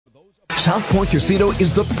South Point Casino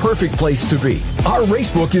is the perfect place to be. Our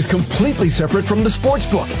racebook is completely separate from the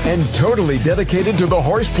sportsbook and totally dedicated to the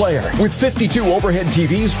horse player. With 52 overhead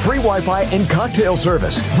TVs, free Wi-Fi, and cocktail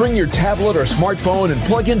service. Bring your tablet or smartphone and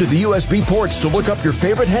plug into the USB ports to look up your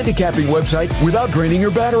favorite handicapping website without draining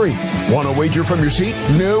your battery. Want to wager from your seat?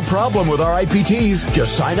 No problem with our IPTs.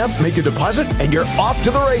 Just sign up, make a deposit, and you're off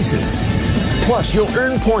to the races. Plus, you'll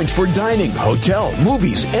earn points for dining, hotel,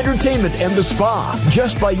 movies, entertainment, and the spa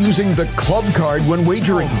just by using the club card when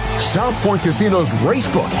wagering. South Point Casino's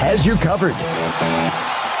Racebook has you covered.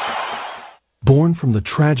 Born from the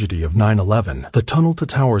tragedy of 9/11, the Tunnel to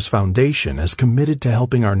Towers Foundation is committed to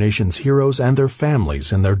helping our nation's heroes and their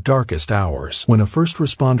families in their darkest hours. When a first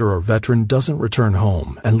responder or veteran doesn't return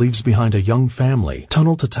home and leaves behind a young family,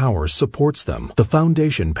 Tunnel to Towers supports them. The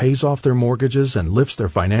foundation pays off their mortgages and lifts their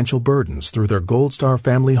financial burdens through their Gold Star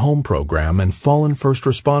Family Home Program and Fallen First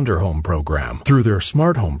Responder Home Program. Through their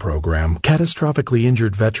Smart Home Program, catastrophically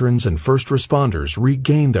injured veterans and first responders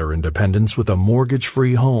regain their independence with a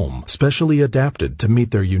mortgage-free home, specially adapted to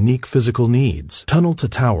meet their unique physical needs. Tunnel to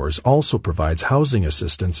Towers also provides housing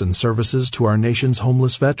assistance and services to our nation's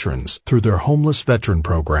homeless veterans through their Homeless Veteran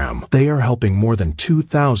Program. They are helping more than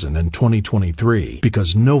 2,000 in 2023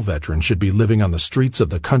 because no veteran should be living on the streets of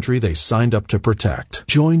the country they signed up to protect.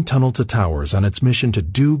 Join Tunnel to Towers on its mission to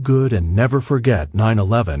do good and never forget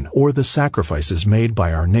 9/11 or the sacrifices made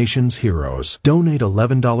by our nation's heroes. Donate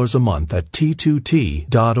 $11 a month at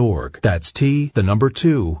T2T.org. That's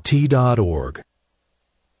T2T.org.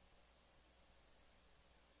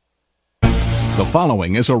 The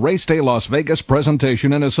following is a Race Day Las Vegas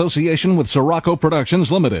presentation in association with Siraco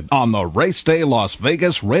Productions Limited on the Race Day Las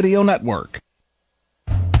Vegas Radio Network.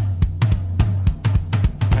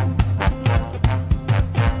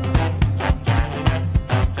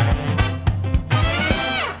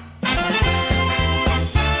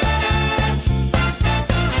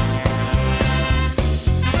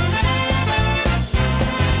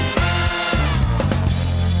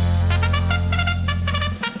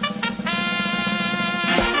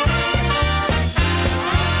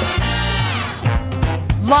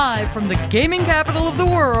 Live from the gaming capital of the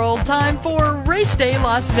world, time for Race Day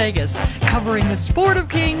Las Vegas, covering the sport of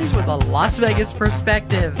kings with a Las Vegas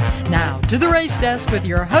perspective. Now to the race desk with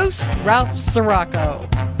your host, Ralph Siraco.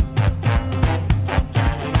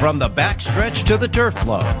 From the backstretch to the turf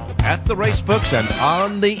flow, at the racebooks and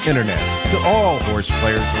on the internet, to all horse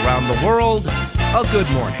players around the world, a good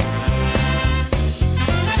morning.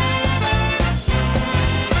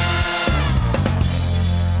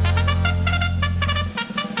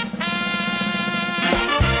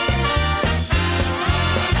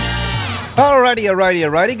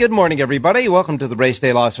 Alrighty. Good morning, everybody. Welcome to the Race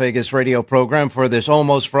Day Las Vegas radio program for this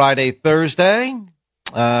almost Friday, Thursday.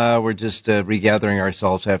 We're just regathering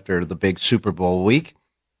ourselves after the big Super Bowl week.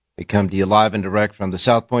 We come to you live and direct from the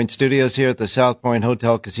South Point studios here at the South Point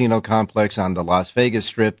Hotel Casino Complex on the Las Vegas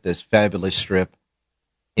Strip, this fabulous strip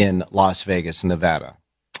in Las Vegas, Nevada.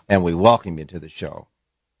 And we welcome you to the show.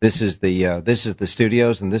 This is the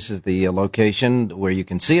studios, and this is the location where you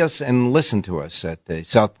can see us and listen to us at the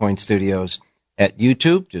South Point Studios at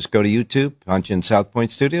YouTube. Just go to YouTube, punch in South Point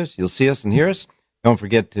Studios. You'll see us and hear us. Don't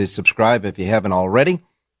forget to subscribe if you haven't already.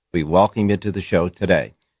 We welcome you to the show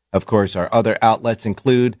today. Of course, our other outlets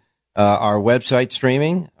include our website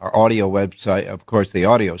streaming, our audio website, of course, the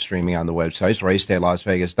audio streaming on the websites,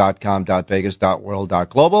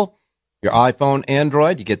 racedaylasvegas.com.vegas.world.global. Your iPhone,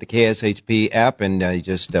 Android, you get the KSHP app, and you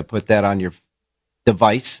just put that on your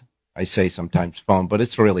device. I say sometimes phone, but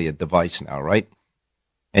it's really a device now, right?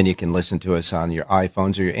 And you can listen to us on your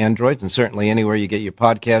iPhones or your Androids, and certainly anywhere you get your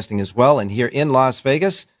podcasting as well. And here in Las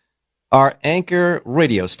Vegas, our anchor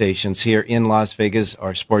radio stations here in Las Vegas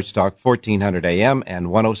are Sports Talk 1400 AM and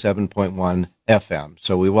 107.1 FM.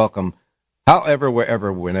 So we welcome, however,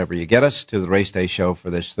 wherever, whenever you get us, to the Race Day show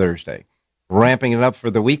for this Thursday. Ramping it up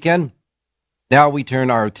for the weekend. Now we turn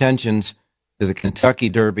our attentions to the Kentucky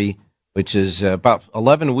Derby, which is about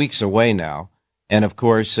 11 weeks away now. And, of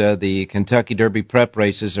course, the Kentucky Derby prep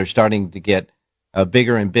races are starting to get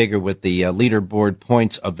bigger and bigger with the leaderboard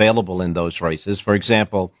points available in those races. For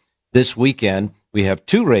example, this weekend we have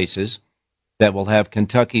two races that will have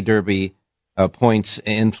Kentucky Derby points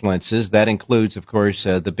influences. That includes, of course,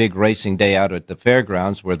 the big racing day out at the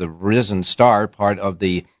fairgrounds where the Risen Star, part of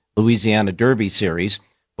the Louisiana Derby Series,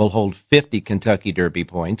 will hold 50 Kentucky Derby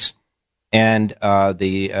points. And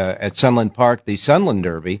at Sunland Park, the Sunland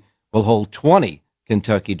Derby will hold 20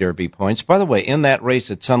 Kentucky Derby points. By the way, in that race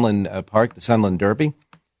at Sunland Park, the Sunland Derby,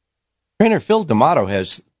 trainer Phil D'Amato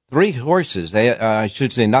has three horses. I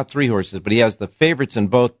should say not three horses, but he has the favorites in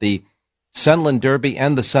both the Sunland Derby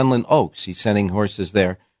and the Sunland Oaks. He's sending horses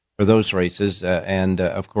there for those races.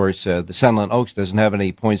 Of course, the Sunland Oaks doesn't have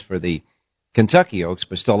any points for the Kentucky Oaks,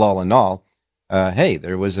 but still, all in all, hey,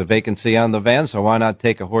 there was a vacancy on the van, so why not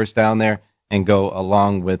take a horse down there and go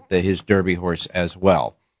along with his Derby horse as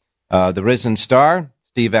well. The Risen Star,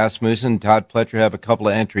 Steve Asmussen, Todd Pletcher have a couple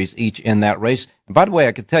of entries each in that race. And by the way,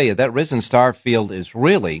 I could tell you that Risen Star field is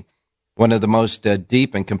really one of the most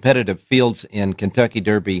deep and competitive fields in Kentucky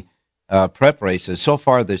Derby prep races so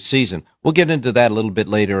far this season. We'll get into that a little bit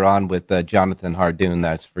later on with Jonathan Hardoon,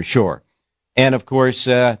 that's for sure. And, of course,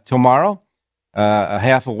 tomorrow, a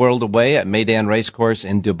half a world away at Meydan Racecourse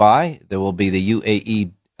in Dubai, there will be the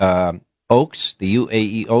UAE Oaks. The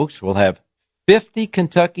UAE Oaks will have 50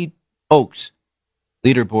 Kentucky Oaks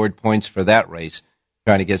leaderboard points for that race,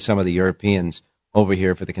 trying to get some of the Europeans over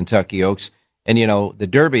here for the Kentucky Oaks. And, you know, the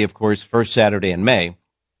Derby, of course, first Saturday in May.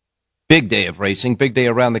 Big day of racing, big day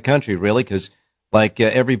around the country, really, because like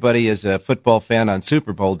everybody is a football fan on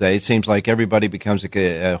Super Bowl day, it seems like everybody becomes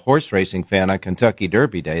a horse racing fan on Kentucky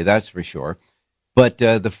Derby Day, that's for sure. But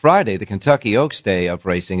the Friday, the Kentucky Oaks Day of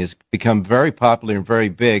racing, has become very popular and very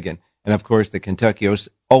big. And of course, the Kentucky Oaks,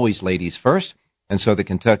 always ladies first. And so the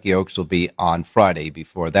Kentucky Oaks will be on Friday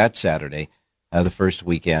before that Saturday, the first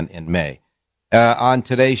weekend in May. On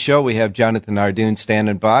today's show, we have Jonathan Hardoon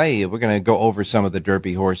standing by. We're going to go over some of the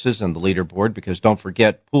Derby horses and the leaderboard, because don't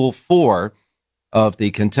forget, Pool 4 of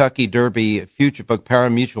the Kentucky Derby Future Book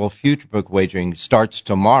Parimutuel Future Book wagering starts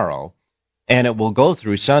tomorrow, and it will go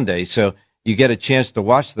through Sunday. So you get a chance to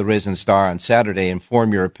watch the Risen Star on Saturday and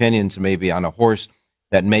form your opinions maybe on a horse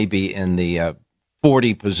that may be in the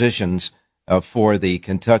 40 positions for the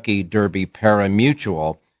Kentucky Derby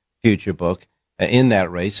Parimutuel Future Book in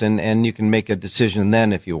that race, and you can make a decision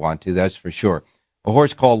then if you want to, that's for sure. A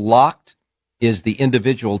horse called Locked is the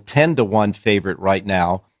individual 10-1 favorite right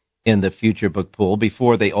now in the Future Book pool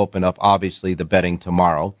before they open up, obviously, the betting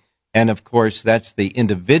tomorrow. And, of course, that's the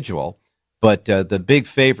individual. But the big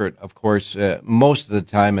favorite, of course, most of the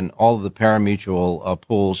time in all of the parimutuel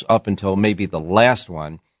pools up until maybe the last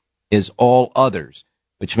one is All Others,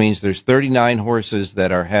 which means there's 39 horses that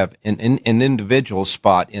have an individual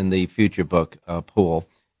spot in the Future Book pool,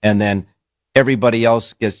 and then everybody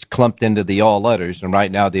else gets clumped into the All Others, and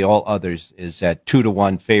right now the All Others is at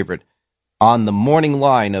 2-1 favorite on the morning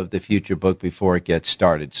line of the Future Book before it gets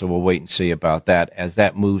started. So we'll wait and see about that as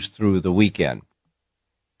that moves through the weekend.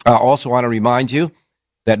 I also want to remind you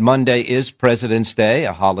that Monday is President's Day,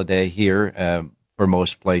 a holiday here for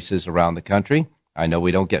most places around the country. I know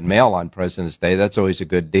we don't get mail on President's Day. That's always a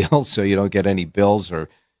good deal, so you don't get any bills or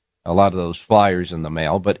a lot of those flyers in the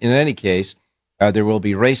mail. But in any case, there will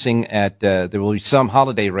be racing there will be some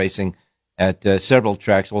holiday racing at several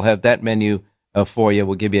tracks. We'll have that menu for you.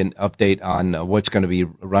 We'll give you an update on what's going to be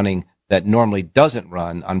running that normally doesn't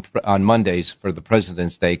run on Mondays for the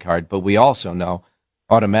President's Day card. But we also know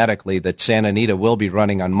automatically that Santa Anita will be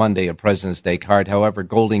running on Monday a President's Day card. However,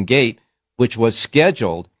 Golden Gate, which was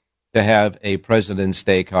scheduled to have a President's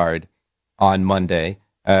Day card on Monday,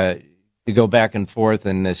 to go back and forth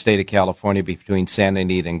in the state of California between Santa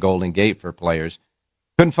Anita and Golden Gate for players,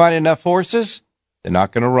 couldn't find enough horses. They're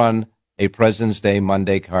not going to run a President's Day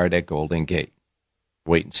Monday card at Golden Gate.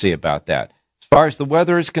 Wait and see about that. As far as the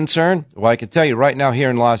weather is concerned, well, I can tell you right now here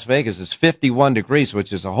in Las Vegas, it's 51 degrees,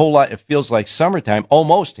 which is a whole lot. It feels like summertime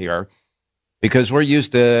almost here, because we're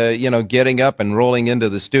used to, getting up and rolling into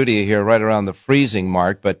the studio here right around the freezing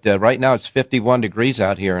mark. But right now it's 51 degrees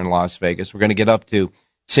out here in Las Vegas. We're going to get up to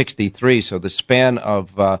 63. So the span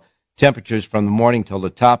of temperatures from the morning till the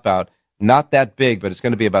top out, not that big, but it's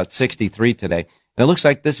going to be about 63 today. And it looks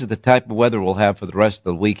like this is the type of weather we'll have for the rest of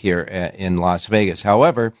the week here in Las Vegas.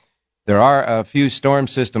 However, there are a few storm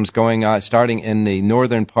systems going on, starting in the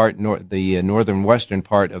northern part, the northern western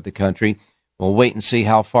part of the country. We'll wait and see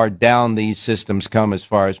how far down these systems come as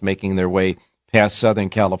far as making their way past Southern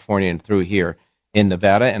California and through here in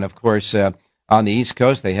Nevada. And, of course, on the East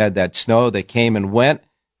Coast, they had that snow that came and went,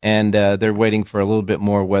 and they're waiting for a little bit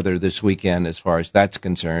more weather this weekend as far as that's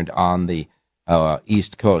concerned on the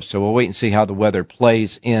East Coast. So we'll wait and see how the weather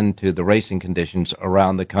plays into the racing conditions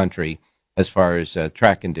around the country as far as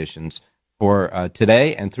track conditions for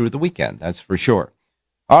today and through the weekend, that's for sure.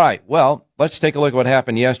 All right, well, let's take a look at what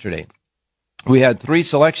happened yesterday. We had 3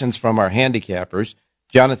 selections from our handicappers.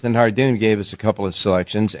 Jonathan Hardoon gave us a couple of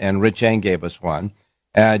selections, and Rich Eng gave us one.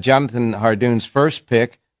 Jonathan Hardoon's first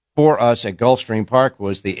pick for us at Gulfstream Park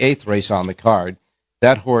was the 8th race on the card.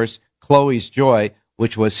 That horse, Chloe's Joy,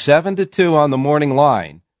 which was 7-2 on the morning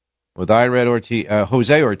line, with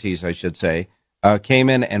Jose Ortiz, I should say, came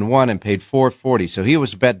in and won and paid $440. So he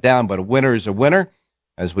was bet down, but a winner is a winner.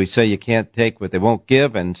 As we say, you can't take what they won't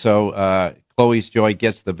give, and so Chloe's Joy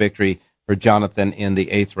gets the victory for Jonathan in the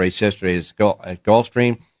 8th race yesterday at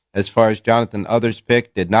Gulfstream. As far as Jonathan, others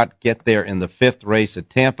picked, did not get there in the 5th race at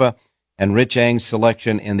Tampa, and Rich Ang's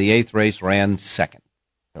selection in the 8th race ran second.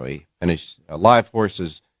 So he finished live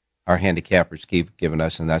horses. Our handicappers keep giving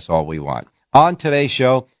us, and that's all we want. On today's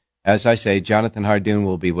show, as I say, Jonathan Hardoon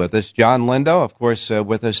will be with us. John Lindo, of course,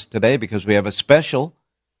 with us today because we have a special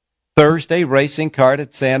Thursday racing card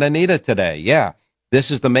at Santa Anita today. Yeah, this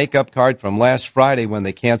is the makeup card from last Friday when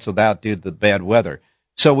they canceled out due to the bad weather.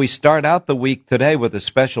 So we start out the week today with a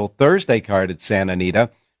special Thursday card at Santa Anita.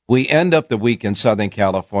 We end up the week in Southern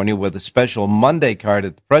California with a special Monday card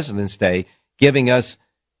at President's Day, giving us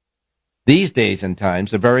these days and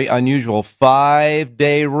times a very unusual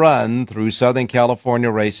 5-day run through Southern California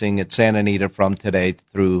racing at Santa Anita from today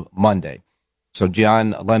through Monday. So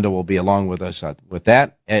John Lindo will be along with us with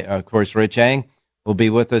that. Of course, Rich Ang will be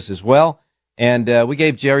with us as well. And we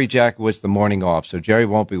gave Jerry Jackowitz the morning off, so Jerry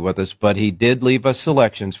won't be with us, but he did leave us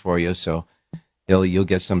selections for you, so you'll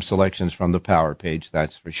get some selections from the Power page,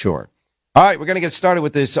 that's for sure. All right, we're going to get started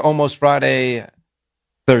with this Almost Friday,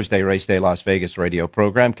 Thursday Race Day Las Vegas radio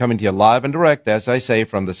program, coming to you live and direct, as I say,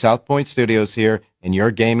 from the South Point Studios here in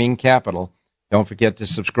your gaming capital. Don't forget to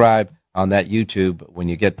subscribe on that YouTube when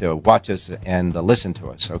you get to watch us and listen to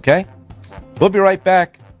us, okay? We'll be right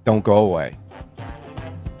back. Don't go away.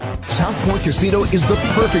 South Point Casino is the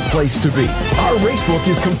perfect place to be. Our racebook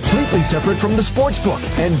is completely separate from the sportsbook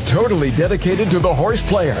and totally dedicated to the horse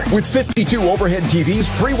player. With 52 overhead TVs,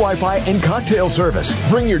 free Wi-Fi, and cocktail service.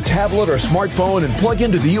 Bring your tablet or smartphone and plug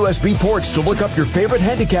into the USB ports to look up your favorite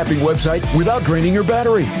handicapping website without draining your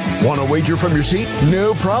battery. Want to wager from your seat?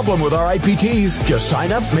 No problem with our IPTs. Just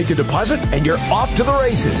sign up, make a deposit, and you're off to the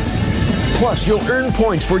races. Plus, you'll earn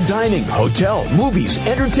points for dining, hotel, movies,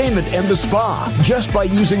 entertainment, and the spa just by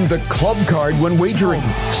using the club card when wagering.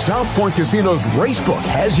 South Point Casino's Racebook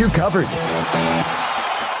has you covered.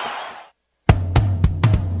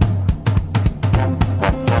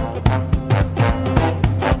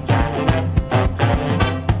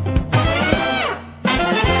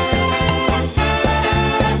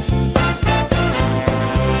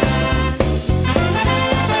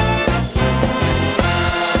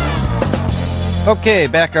 Okay,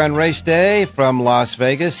 back on race day from Las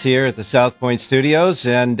Vegas here at the South Point Studios,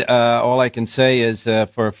 and all I can say is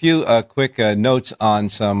for a few quick notes on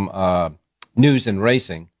some news in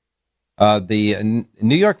racing. The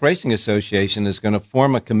New York Racing Association is going to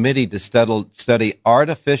form a committee to study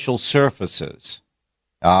artificial surfaces.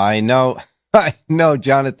 I know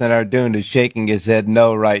Jonathan Hardoon is shaking his head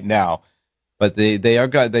no right now, but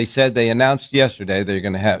they said they announced yesterday they're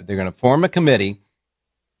going to form a committee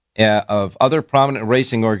of other prominent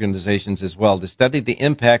racing organizations as well to study the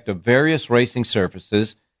impact of various racing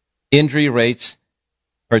surfaces, injury rates,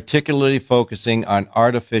 particularly focusing on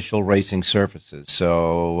artificial racing surfaces.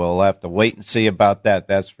 So we'll have to wait and see about that,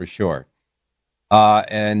 that's for sure.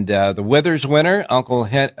 And the Withers winner,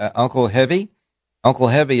 Uncle Heavy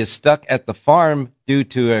is stuck at the farm due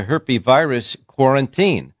to a herpesvirus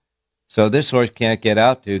quarantine. So this horse can't get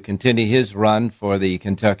out to continue his run for the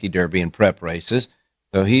Kentucky Derby and prep races.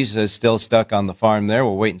 So he's still stuck on the farm there.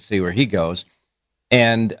 We'll wait and see where he goes.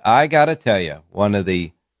 And I got to tell you, one of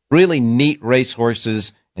the really neat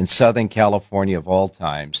racehorses in Southern California of all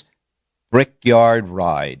times, Brickyard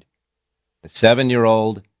Ride. The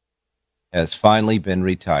 7-year-old has finally been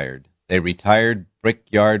retired. They retired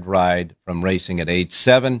Brickyard Ride from racing at age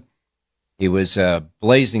 7. He was a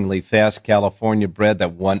blazingly fast California bred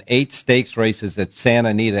that won 8 stakes races at Santa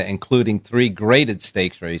Anita, including 3 graded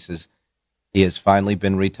stakes races. He has finally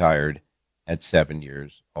been retired at 7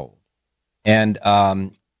 years old. And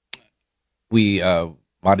we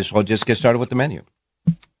might as well just get started with the menu.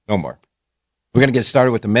 No more. We're going to get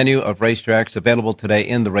started with the menu of racetracks available today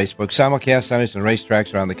in the Racebook. Simulcast centers and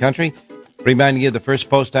racetracks around the country. Reminding you, the first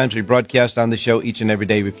post times we broadcast on the show each and every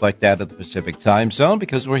day reflect that of the Pacific Time Zone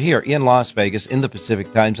because we're here in Las Vegas in the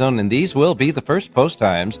Pacific Time Zone, and these will be the first post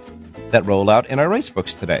times that roll out in our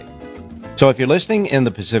racebooks today. So if you're listening in the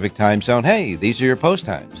Pacific Time Zone, hey, these are your post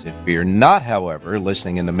times. If you're not, however,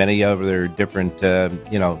 listening in the many other different,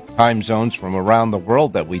 time zones from around the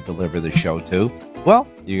world that we deliver the show to, well,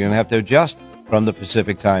 you're going to have to adjust from the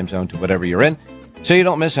Pacific Time Zone to whatever you're in so you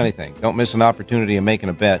don't miss anything. Don't miss an opportunity of making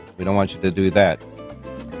a bet. We don't want you to do that.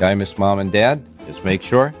 Okay, Miss Mom and Dad, just make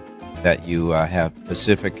sure that you have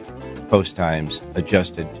Pacific post times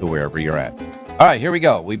adjusted to wherever you're at. All right, here we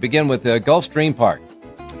go. We begin with Gulfstream Park.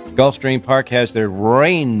 Gulfstream Park has their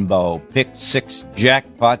Rainbow Pick 6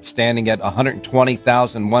 jackpot standing at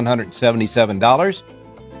 $120,177.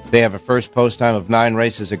 They have a first post time of 9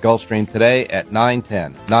 races at Gulfstream today at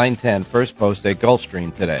 9:10. 9:10 first post at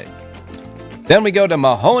Gulfstream today. Then we go to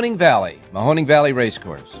Mahoning Valley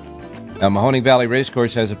Racecourse. Now, Mahoning Valley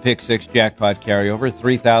Racecourse has a Pick 6 jackpot carryover,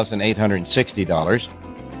 $3,860.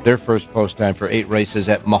 Their first post time for 8 races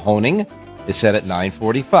at Mahoning is set at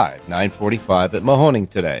 9:45. 9:45 at Mahoning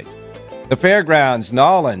today. The Fairgrounds,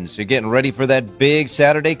 Nolans, you're getting ready for that big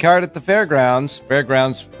Saturday card at the Fairgrounds.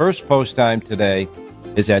 Fairgrounds' first post time today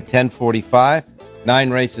is at 10:45.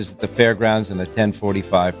 9 races at the Fairgrounds and a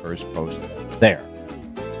 10:45 first post there.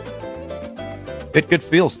 Get good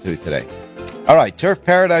feels to today. All right, Turf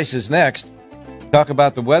Paradise is next. Talk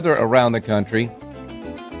about the weather around the country.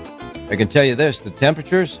 I can tell you this, the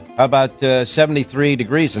temperatures, how about 73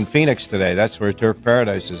 degrees in Phoenix today? That's where Turf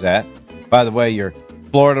Paradise is at. By the way, your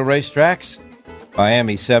Florida racetracks,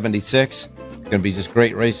 Miami 76. It's going to be just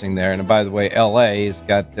great racing there. And by the way, L.A. has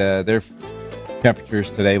got their temperatures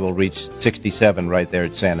today will reach 67 right there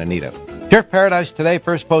at Santa Anita. Turf Paradise today,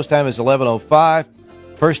 first post time is 11:05.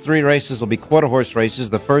 First 3 races will be quarter horse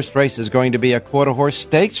races. The first race is going to be a quarter horse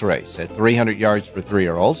stakes race at 300 yards for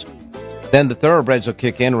 3-year-olds. Then the Thoroughbreds will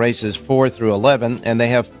kick in, races 4 through 11, and they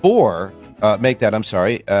have 3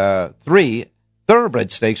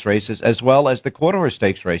 Thoroughbred stakes races as well as the quarter horse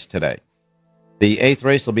stakes race today. The 8th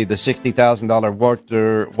race will be the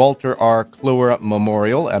 $60,000 Walter R. Kluwer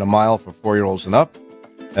Memorial at a mile for 4-year-olds and up.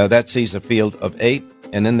 That sees a field of 8,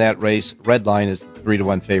 and in that race, Redline is the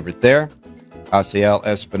 3-1 favorite there. Asiel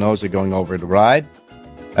Espinoza going over to ride.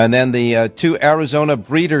 And then the 2 Arizona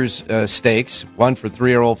Breeders' Stakes, one for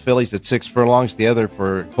 3-year-old fillies at 6 furlongs, the other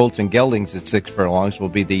for colts and geldings at 6 furlongs, will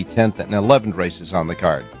be the 10th and 11th races on the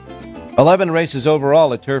card. 11 races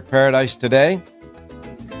overall at Turf Paradise today.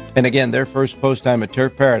 And again, their first post time at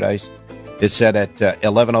Turf Paradise is set at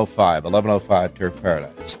 11:05. 11:05 Turf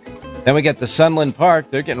Paradise. Then we get the Sunland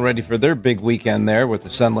Park. They're getting ready for their big weekend there with the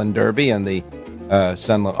Sunland Derby and the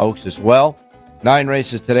Sunland Oaks as well. 9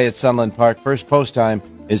 races today at Sunland Park. First post time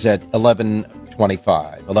is at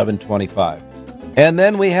 11:25. 11:25. And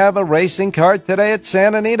then we have a racing card today at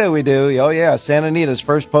Santa Anita. We do. Oh, yeah. Santa Anita's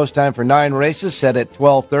first post time for 9 races set at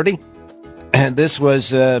 12:30. And this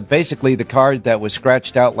was basically the card that was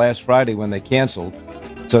scratched out last Friday when they canceled.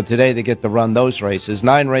 So today they get to run those races.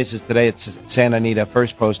 9 races today at Santa Anita.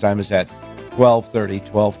 First post time is at 12:30.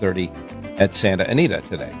 12:30 at Santa Anita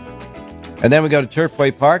today. And then we go to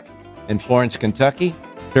Turfway Park in Florence, Kentucky.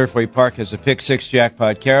 Turfway Park has a Pick 6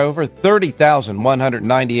 jackpot carryover,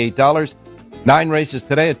 $30,198. 9 races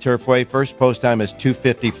today at Turfway. First post time is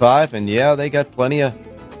 2:55, and yeah, they got plenty of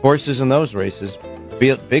horses in those races.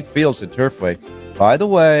 Big fields at Turfway. By the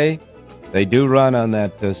way, they do run on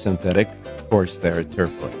that synthetic course there at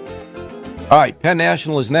Turfway. All right, Penn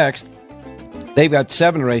National is next. They've got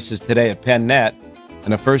 7 races today at Penn Nat,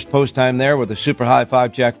 and a first post time there with a Super High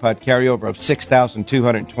 5 jackpot carryover of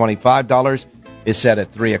 $6,225 is set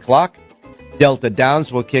at 3 o'clock. Delta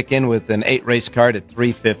Downs will kick in with an 8-race card at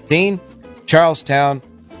 3:15. Charlestown,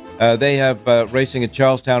 they have racing at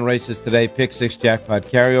Charlestown races today, Pick 6 jackpot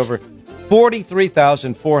carryover,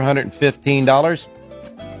 $43,415.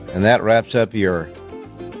 And that wraps up your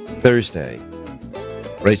Thursday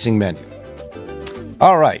racing menu.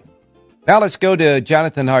 All right. Now let's go to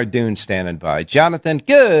Jonathan Hardoon standing by. Jonathan,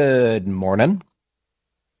 good morning.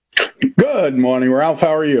 Good morning, Ralph.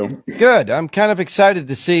 How are you? Good. I'm kind of excited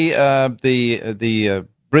to see the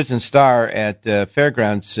Brisbane Star at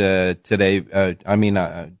Fairgrounds today.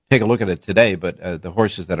 Take a look at it today, but the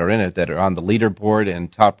horses that are in it that are on the leaderboard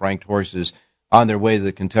and top-ranked horses on their way to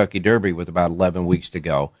the Kentucky Derby with about 11 weeks to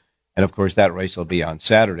go. And, of course, that race will be on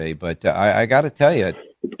Saturday. But I got to tell you,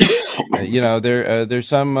 there's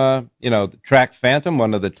some, Track Phantom,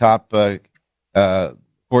 one of the top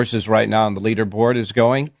horses right now on the leaderboard is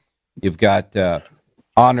going. You've got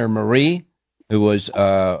Honor Marie, who was,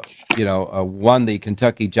 won the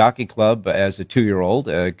Kentucky Jockey Club as a 2-year-old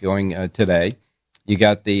going today. You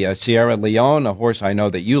got the Sierra Leone, a horse I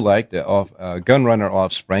know that you like, the Gunrunner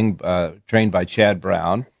Offspring, trained by Chad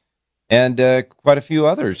Brown, and quite a few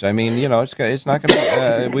others. I mean, it's not going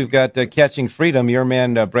to. We've got Catching Freedom. Your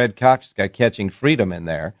man Brad Cox got Catching Freedom in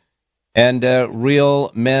there, and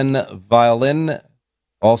Real Men Violin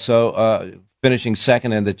also finishing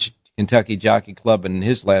second in the Kentucky Jockey Club in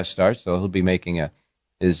his last start, so he'll be making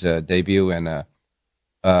his debut in a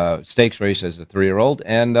stakes race as a 3-year-old,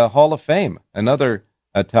 and Hall of Fame, another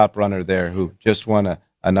top runner there who just won a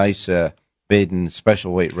nice maiden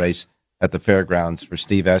special weight race at the Fairgrounds for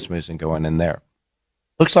Steve Asmussen going in there.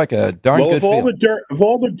 Looks like a darn good field.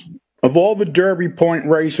 of all the Derby Point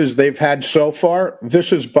races they've had so far,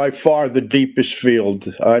 this is by far the deepest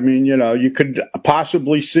field. I mean, you could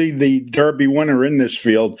possibly see the Derby winner in this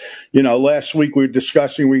field. Last week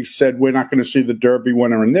we said we're not going to see the Derby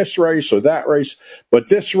winner in this race or that race. But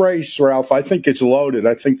this race, Ralph, I think it's loaded.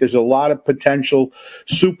 I think there's a lot of potential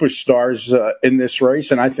superstars in this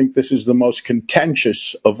race, and I think this is the most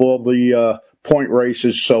contentious of all the point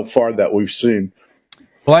races so far that we've seen.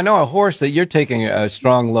 Well, I know a horse that you're taking a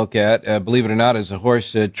strong look at, believe it or not, is a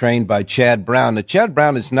horse trained by Chad Brown. Now, Chad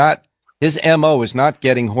Brown his MO is not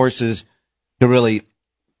getting horses to really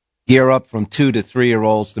gear up from 2 to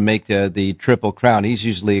 3-year-olds to make the Triple Crown. He's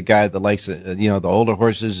usually a guy that likes, the older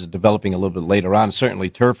horses, developing a little bit later on.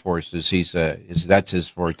 Certainly turf horses, that's his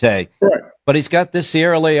forte. Right. But he's got this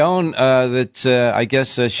Sierra Leone that's, I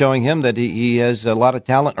guess, showing him that he has a lot of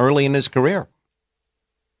talent early in his career.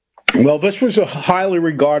 Well, this was a highly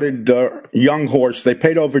regarded young horse. They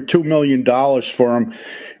paid over $2 million for him.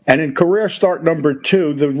 And in career start number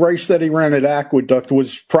 2, the race that he ran at Aqueduct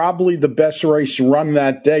was probably the best race run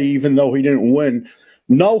that day, even though he didn't win.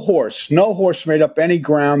 No horse made up any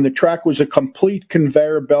ground. The track was a complete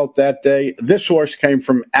conveyor belt that day. This horse came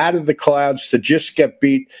from out of the clouds to just get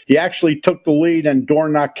beat. He actually took the lead, and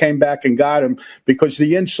Dornoch came back and got him because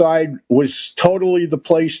the inside was totally the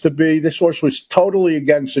place to be. This horse was totally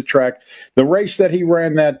against the track. The race that he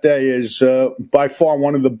ran that day is by far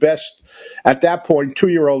one of the best, at that point,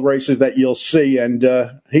 2-year-old races that you'll see.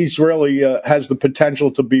 And he's really has the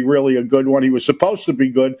potential to be really a good one. He was supposed to be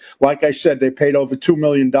good. Like I said, they paid over $2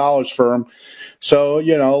 million for him. So,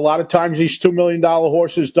 a lot of times these $2 million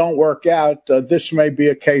horses don't work out. This may be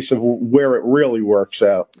a case of where it really works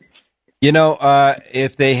out.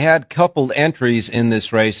 If they had coupled entries in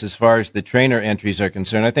this race as far as the trainer entries are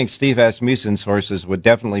concerned, I think Steve Asmussen's horses would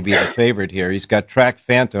definitely be the favorite here. He's got Track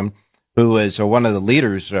Phantom, who is one of the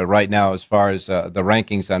leaders right now as far as the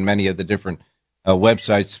rankings on many of the different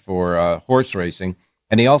websites for horse racing.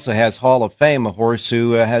 And he also has Hall of Fame, a horse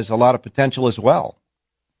who has a lot of potential as well.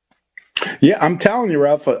 Yeah, I'm telling you,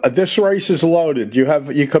 Ralph, this race is loaded.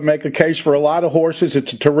 You could make a case for a lot of horses.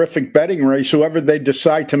 It's a terrific betting race. Whoever they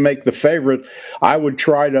decide to make the favorite, I would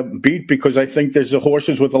try to beat because I think there's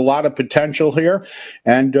horses with a lot of potential here.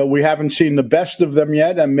 And we haven't seen the best of them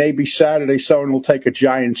yet. And maybe Saturday someone will take a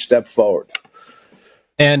giant step forward.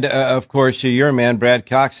 And, of course, your man, Brad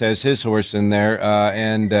Cox, has his horse in there.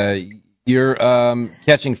 And you're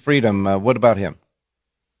Catching Freedom. What about him?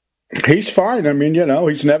 He's fine. I mean,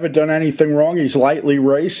 he's never done anything wrong. He's lightly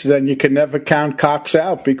raced, and you can never count Cox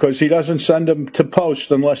out because he doesn't send them to post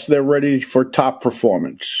unless they're ready for top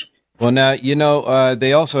performance. Well, now,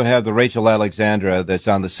 they also have the Rachel Alexandra that's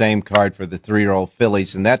on the same card for the 3-year-old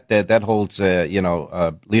fillies, and that holds,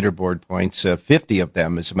 leaderboard points, 50 of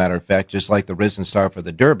them, as a matter of fact, just like the Risen Star for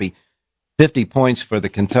the Derby, 50 points for the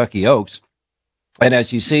Kentucky Oaks. And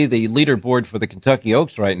as you see, the leaderboard for the Kentucky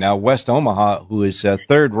Oaks right now, West Omaha, who is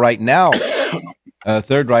third right now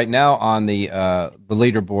on the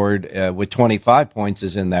leaderboard with 25 points,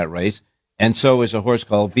 is in that race. And so is a horse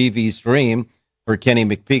called VV's Dream for Kenny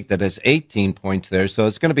McPeak that has 18 points there. So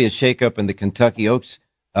it's going to be a shakeup in the Kentucky Oaks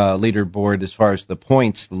leaderboard as far as the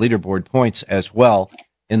points, the leaderboard points as well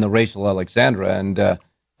in the Rachel Alexandra. And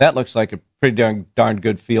that looks like a pretty darn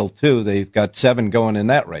good field, too. They've got 7 going in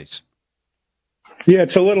that race. Yeah,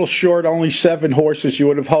 it's a little short, only 7 horses. You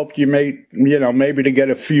would have hoped maybe to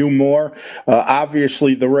get a few more.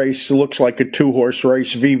 Obviously, the race looks like a 2-horse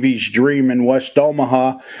race, VV's Dream in West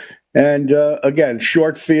Omaha. And again,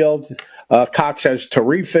 short field. Cox has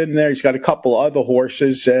Tarif in there. He's got a couple other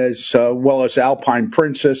horses as well as Alpine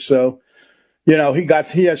Princess. So, he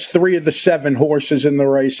has 3 of the 7 horses in the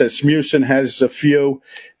race. Asmussen has a few.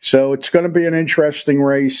 So it's going to be an interesting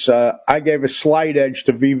race. I gave a slight edge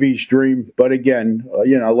to VV's Dream. But again,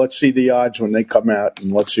 let's see the odds when they come out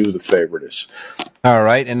and let's see who the favorite is. All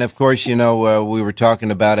right. And of course, we were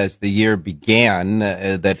talking about as the year began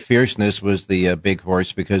that Fierceness was the big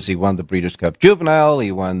horse because he won the Breeders' Cup Juvenile.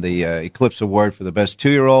 He won the Eclipse Award for the best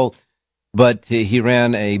 2-year-old. But he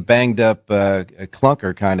ran a banged-up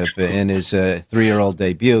clunker kind of in his 3-year-old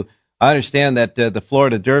debut. I understand that the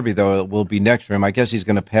Florida Derby, though, will be next for him. I guess he's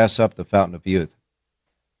going to pass up the Fountain of Youth.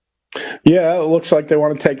 Yeah, it looks like they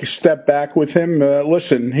want to take a step back with him.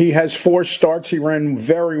 Listen, he has 4 starts. He ran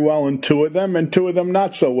very well in 2 of them, and 2 of them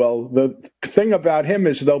not so well. The thing about him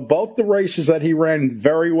is, though, both the races that he ran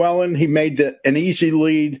very well in, he made an easy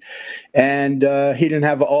lead, and he didn't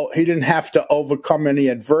have to overcome any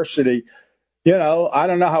adversity. I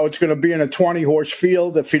don't know how it's going to be in a 20-horse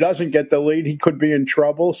field. If he doesn't get the lead, he could be in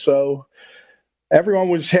trouble. So everyone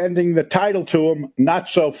was handing the title to him, not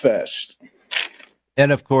so fast.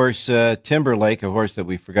 And, of course, Timberlake, a horse that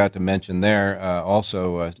we forgot to mention there,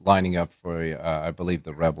 also lining up for, I believe,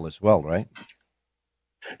 the Rebel as well, right?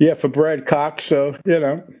 Yeah, for Brad Cox. So,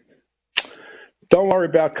 don't worry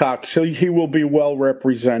about Cox. He will be well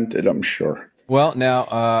represented, I'm sure. Well, now,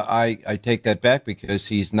 I take that back because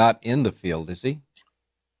he's not in the field, is he?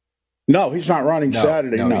 No, he's not running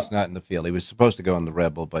Saturday. No, he's not in the field. He was supposed to go in the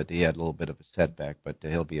Rebel, but he had a little bit of a setback, but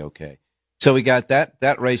he'll be okay. So we got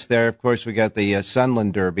that race there. Of course, we got the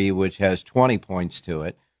Sunland Derby, which has 20 points to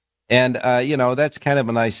it. And, that's kind of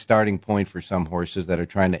a nice starting point for some horses that are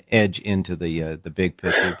trying to edge into the big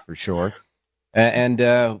picture for sure. And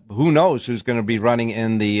who knows who's going to be running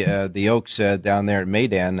in the Oaks down there at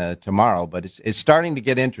Maidan tomorrow. But it's starting to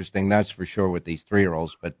get interesting, that's for sure, with these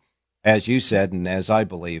 3-year-olds. But as you said, and as I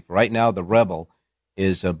believe, right now the Rebel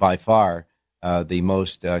is by far the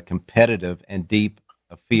most competitive and deep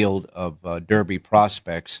field of Derby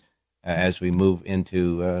prospects as we move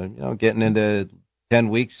into, getting into 10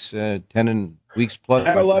 weeks, 10 weeks plus.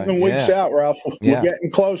 11 weeks out, Ralph. We're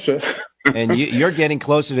getting closer. And you're getting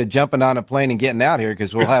closer to jumping on a plane and getting out here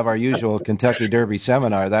because we'll have our usual Kentucky Derby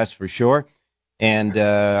seminar, that's for sure. And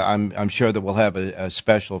I'm sure that we'll have a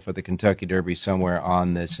special for the Kentucky Derby somewhere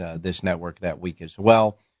on this network that week as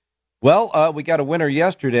well. Well, we got a winner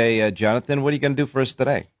yesterday, Jonathan. What are you going to do for us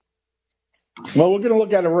today? Well, we're going to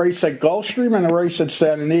look at a race at Gulfstream and a race at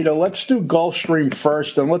Santa Anita. Let's do Gulfstream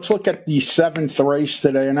first, and let's look at the 7th race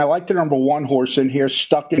today. And I like the number 1 horse in here,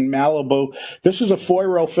 Stuck in Malibu. This is a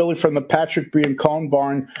 4-year-old filly from the Patrick B. and Cone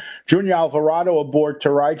barn. Junior Alvarado aboard to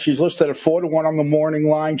ride. She's listed at 4-1 on the morning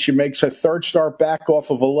line. She makes her 3rd start back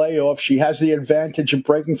off of a layoff. She has the advantage of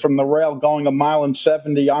breaking from the rail, going 1.70 miles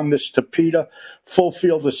on this Tapeta. Full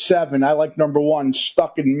field of 7. I like number 1,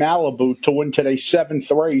 Stuck in Malibu, to win today's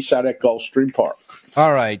 7th race out at Gulfstream Park.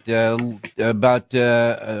 All right, about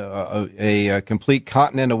a complete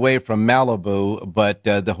continent away from Malibu, but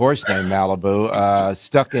the horse named Malibu,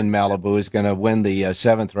 Stuck in Malibu, is going to win the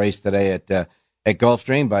 7th race today at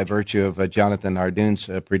Gulfstream by virtue of Jonathan Hardoon's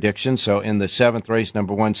prediction. So in the 7th race,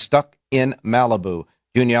 number 1, Stuck in Malibu,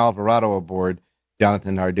 Junior Alvarado aboard,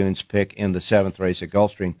 Jonathan Hardoon's pick in the 7th race at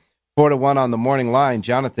Gulfstream. 4-1 on the morning line.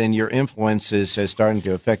 Jonathan, your influence is starting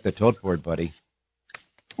to affect the tote board, buddy.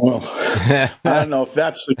 Well, I don't know if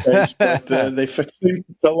that's the case, but they seem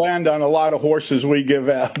to land on a lot of horses we give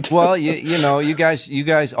out. Well, you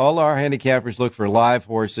guys, all our handicappers look for live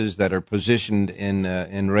horses that are positioned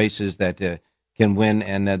in races that can win,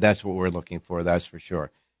 and that's what we're looking for. That's for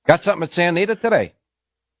sure. Got something at Santa Anita today?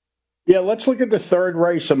 Yeah, let's look at the 3rd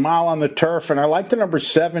race, a mile on the turf, and I like the number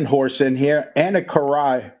 7 horse in here,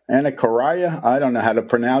 Anacaraya. I don't know how to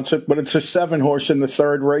pronounce it, but it's a 7 horse in the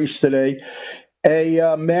 3rd race today.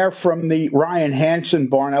 A mare from the Ryan Hansen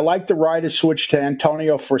barn. I like the rider switch to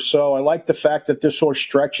Antonio Forso. I like the fact that this horse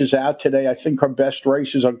stretches out today. I think her best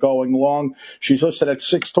races are going long. She's listed at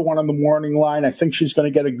 6-1 on the morning line. I think she's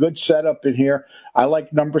going to get a good setup in here. I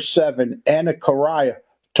like number 7, Anacaraya,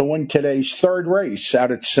 to win today's 3rd race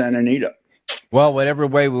out at Santa Anita. Well, whatever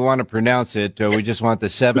way we want to pronounce it, we just want the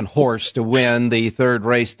 7 horse to win the 3rd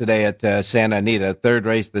race today at Santa Anita. 3rd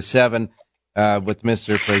race, the 7 with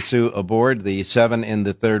Mr. Presu aboard. The 7 in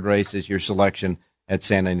the 3rd race is your selection at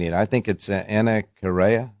Santa Anita. I think it's Anna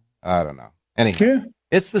Correa. I don't know. Anyhow,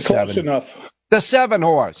 it's the 7. Close enough. The 7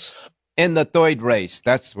 horse in the 3rd race.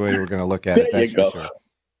 That's the way we're going to look at it. There That's you go. For sure.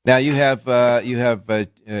 Now you have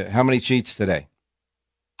how many sheets today?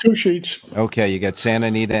 2 sheets. Okay, you got Santa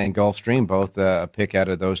Anita and Gulfstream, both a pick out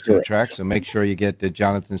of those 2 tracks. So make sure you get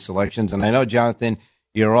Jonathan's selections. And I know, Jonathan,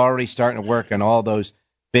 you're already starting to work on all those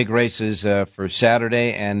big races for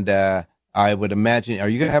Saturday. And I would imagine, are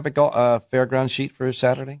you going to have a fairground sheet for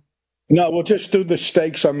Saturday? No, we'll just do the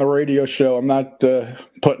stakes on the radio show. I'm not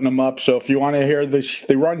putting them up. So if you want to hear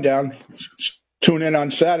the rundown, tune in on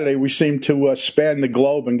Saturday. We seem to span the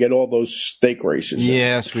globe and get all those stake races.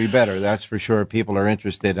 Yes, we better. That's for sure. People are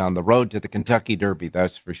interested on the road to the Kentucky Derby.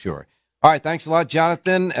 That's for sure. All right. Thanks a lot,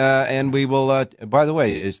 Jonathan. And we will, by the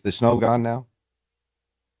way, is the snow gone now?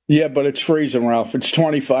 Yeah, but it's freezing, Ralph. It's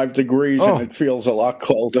 25 degrees and it feels a lot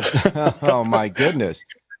colder. Oh, my goodness.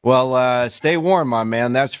 Well, stay warm, my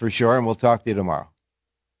man. That's for sure. And we'll talk to you tomorrow.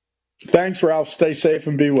 Thanks, Ralph. Stay safe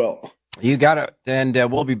and be well. You got it. And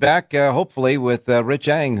we'll be back, hopefully, with Rich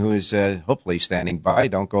Ang, who is hopefully standing by.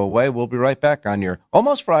 Don't go away. We'll be right back on your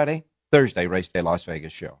almost Friday, Thursday Race Day Las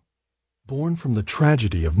Vegas show. Born from the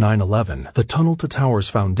tragedy of 9/11, the Tunnel to Towers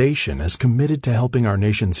Foundation is committed to helping our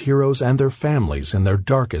nation's heroes and their families in their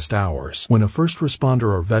darkest hours. When a first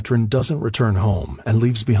responder or veteran doesn't return home and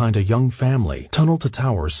leaves behind a young family, Tunnel to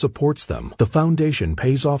Towers supports them. The foundation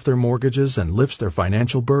pays off their mortgages and lifts their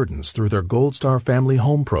financial burdens through their Gold Star Family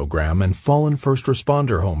Home Program and Fallen First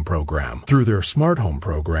Responder Home Program. Through their Smart Home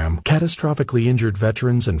Program, catastrophically injured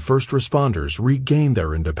veterans and first responders regain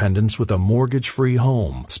their independence with a mortgage-free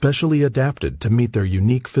home, specially adapted to meet their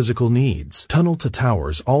unique physical needs. Tunnel to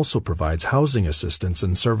Towers also provides housing assistance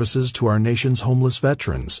and services to our nation's homeless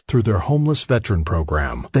veterans through their Homeless Veteran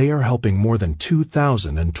Program. They are helping more than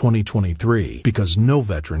 2,000 in 2023 because no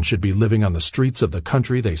veteran should be living on the streets of the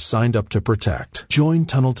country they signed up to protect. Join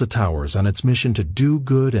Tunnel to Towers on its mission to do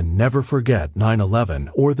good and never forget 9/11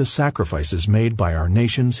 or the sacrifices made by our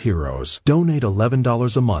nation's heroes. Donate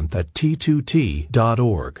 $11 a month at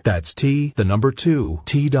T2T.org. That's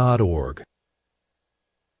T2T.org.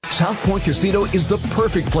 South Point Casino is the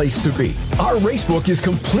perfect place to be. Our racebook is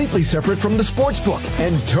completely separate from the sportsbook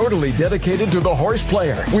and totally dedicated to the horse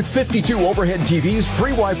player. With 52 overhead TVs,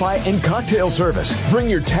 free Wi-Fi, and cocktail service. Bring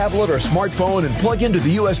your tablet or smartphone and plug into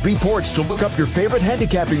the USB ports to look up your favorite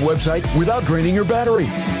handicapping website without draining your battery.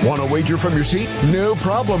 Want to wager from your seat? No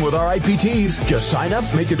problem with our IPTs. Just sign up,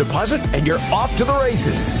 make a deposit, and you're off to the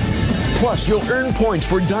races. Plus, you'll earn points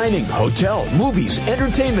for dining, hotel, movies,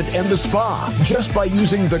 entertainment, and the spa just by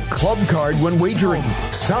using the club card when wagering.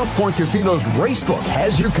 South Point Casino's Racebook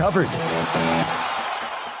has you covered.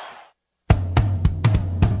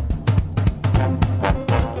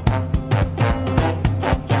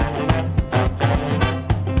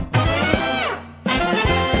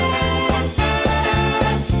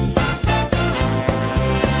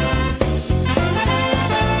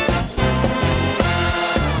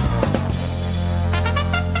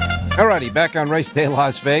 Alrighty, back on Race Day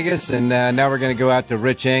Las Vegas, and now we're going to go out to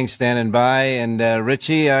Rich Eng standing by. And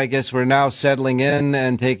Richie, I guess we're now settling in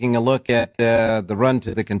and taking a look at the run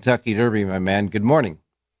to the Kentucky Derby, my man. Good morning.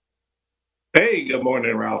 Hey, good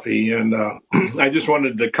morning, Ralphie. And I just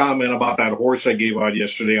wanted to comment about that horse I gave out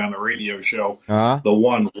yesterday on the radio show, the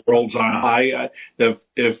one Worlds on High.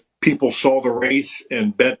 If people saw the race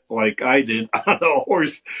and bet like I did on a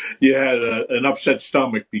horse, you had an upset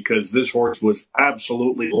stomach because this horse was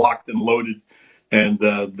absolutely locked and loaded. And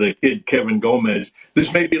the kid, Kevin Gomez,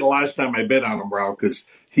 this may be the last time I bet on him, Ralph, because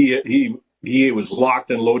he was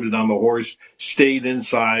locked and loaded on the horse, stayed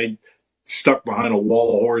inside, stuck behind a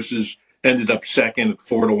wall of horses, ended up second at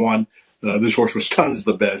 4-1. This horse was tons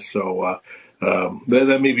the best. So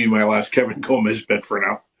that may be my last Kevin Gomez bet for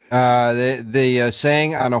now. The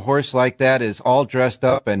saying on a horse like that is all dressed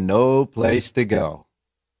up and no place to go.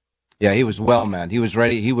 Yeah, he was well, man. He was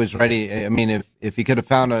ready. I mean, if he could have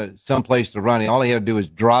found some place to run, all he had to do was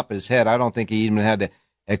drop his head. I don't think he even had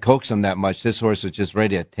to coax him that much. This horse was just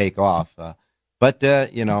ready to take off. But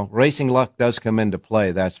racing luck does come into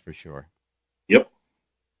play. That's for sure. Yep.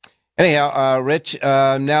 Anyhow, Rich,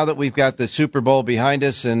 now that we've got the Super Bowl behind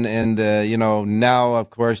us and now, of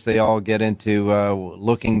course, they all get into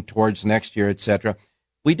looking towards next year, etc.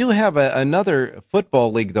 We do have another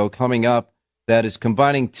football league, though, coming up that is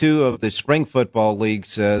combining two of the spring football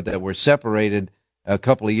leagues that were separated a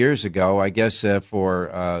couple of years ago. I guess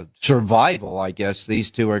for survival, I guess these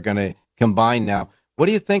two are going to combine now. What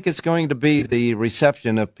do you think is going to be the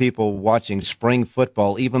reception of people watching spring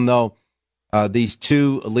football, even though these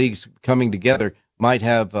two leagues coming together might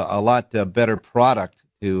have a lot better product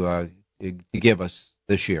to give us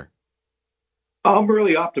this year? I'm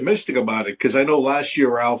really optimistic about it because I know last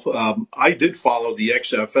year, Ralph, I did follow the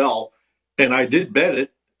XFL and I did bet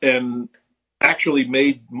it and actually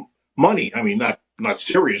made money. I mean, not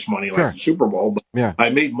serious money like the Super Bowl, but yeah. I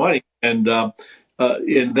made money. And then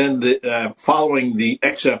following the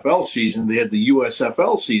XFL season, they had the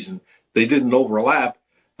USFL season. They didn't overlap.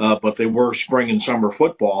 But they were spring and summer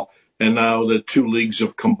football, and now the two leagues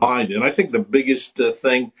have combined. And I think the biggest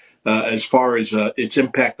thing as far as its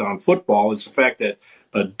impact on football is the fact that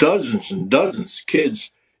dozens and dozens of kids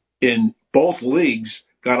in both leagues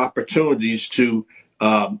got opportunities to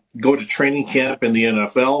go to training camp in the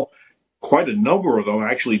NFL. Quite a number of them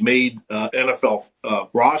actually made NFL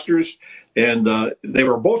rosters, and they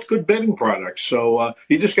were both good betting products. So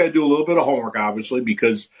you just got to do a little bit of homework, obviously,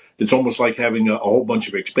 because it's almost like having a whole bunch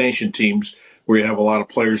of expansion teams where you have a lot of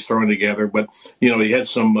players thrown together. But, you had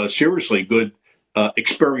some seriously good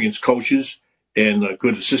experienced coaches and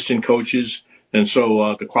good assistant coaches. And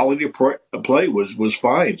so the quality of play was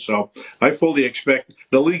fine. So I fully expect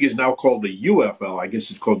the league is now called the UFL. I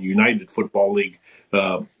guess it's called United Football League,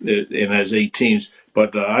 and has 8 teams.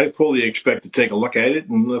 But I fully expect to take a look at it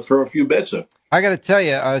and throw a few bets in. I got to tell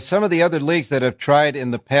you, some of the other leagues that have tried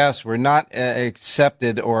in the past were not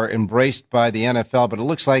accepted or embraced by the NFL, but it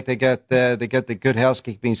looks like they got the good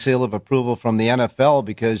housekeeping seal of approval from the NFL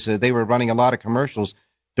because they were running a lot of commercials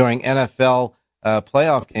during NFL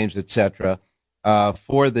playoff games, etc.,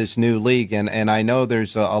 for this new league. And I know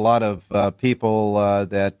there's a lot of people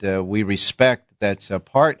that we respect that's a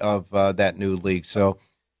part of that new league. So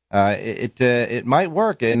it might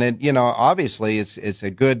work, and obviously it's a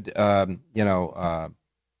good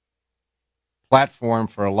platform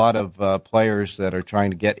for a lot of players that are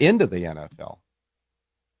trying to get into the NFL.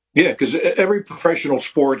 Yeah, because every professional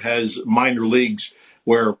sport has minor leagues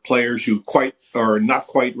where players who are not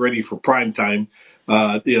quite ready for prime time,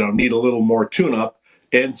 need a little more tune-up,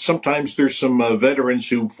 and sometimes there's some veterans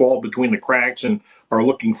who fall between the cracks and are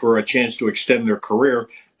looking for a chance to extend their career,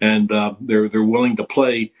 and they're willing to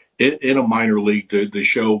play in a minor league to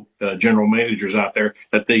show general managers out there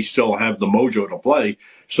that they still have the mojo to play.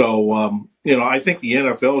 So, I think the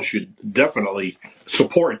NFL should definitely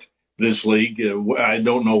support this league. I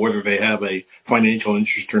don't know whether they have a financial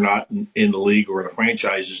interest or not in the league or the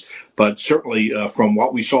franchises, but certainly from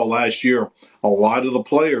what we saw last year, a lot of the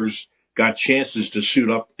players got chances to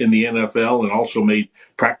suit up in the NFL and also made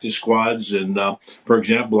practice squads. And, for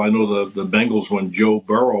example, I know the Bengals, when Joe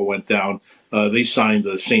Burrow went down, they signed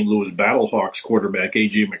the St. Louis Battlehawks quarterback,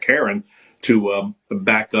 A.J. McCarron, to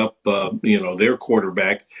back up, their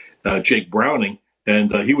quarterback, Jake Browning.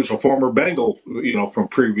 And he was a former Bengal, from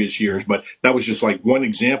previous years. But that was just like one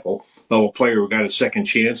example of a player who got a second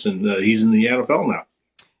chance, and he's in the NFL now.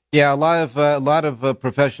 Yeah, a lot of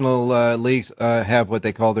professional leagues have what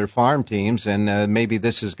they call their farm teams, and maybe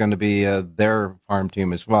this is going to be their farm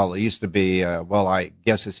team as well. It used to be, I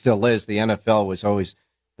guess it still is. The NFL was always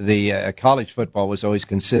college football was always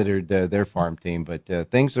considered their farm team, but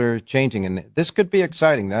things are changing, and this could be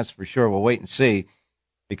exciting. That's for sure. We'll wait and see,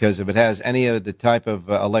 because if it has any of the type of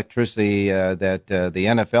electricity that the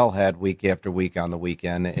NFL had week after week on the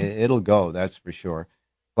weekend, it'll go. That's for sure.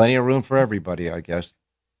 Plenty of room for everybody, I guess.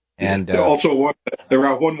 And also, one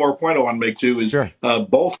more point I want to make too is sure.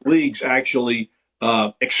 Both leagues actually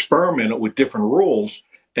experimented with different rules,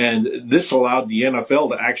 and this allowed the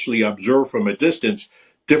NFL to actually observe from a distance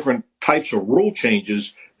different types of rule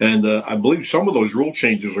changes. And I believe some of those rule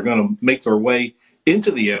changes are going to make their way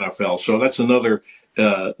into the NFL. So that's another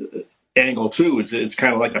angle too. It's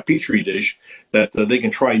kind of like a petri dish that they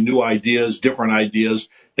can try new ideas, different ideas,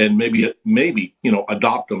 and maybe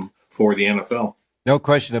adopt them for the NFL. No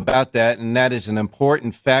question about that, and that is an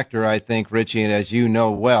important factor, I think, Richie, and as you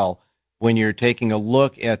know well, when you're taking a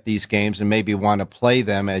look at these games and maybe want to play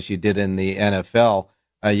them as you did in the NFL,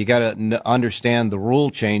 you got to understand the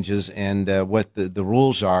rule changes and what the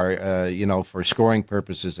rules are, for scoring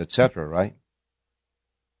purposes, et cetera, right?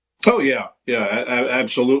 Oh, yeah,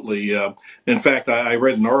 absolutely. In fact, I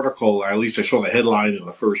read an article, at least I saw the headline in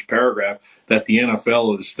the first paragraph, that the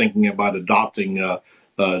NFL is thinking about adopting a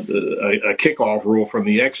kickoff rule from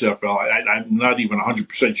the XFL. I'm not even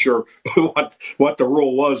 100% sure what the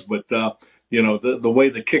rule was, but the way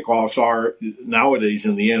the kickoffs are nowadays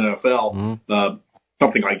in the NFL,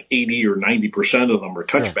 something like 80 or 90% of them are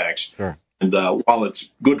touchbacks. Sure. And while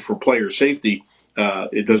it's good for player safety,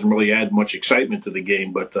 it doesn't really add much excitement to the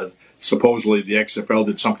game. But supposedly the XFL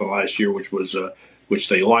did something last year which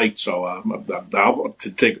they liked. So I'll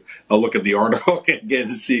to take a look at the article again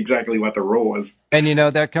and see exactly what the rule was. And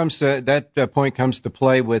that point comes to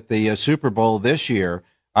play with the Super Bowl this year.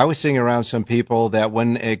 I was seeing around some people that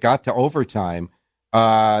when it got to overtime,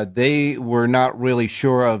 they were not really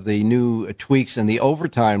sure of the new tweaks in the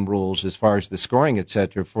overtime rules as far as the scoring, et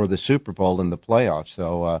cetera, for the Super Bowl and the playoffs.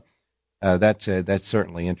 So that's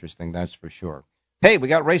certainly interesting. That's for sure. Hey, we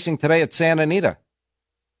got racing today at Santa Anita.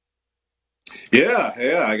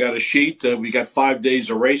 Yeah, I got a sheet. We got 5 days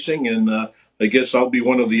of racing, and I guess I'll be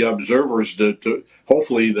one of the observers to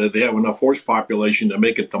hopefully that they have enough horse population to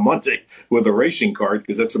make it to Monday with a racing card,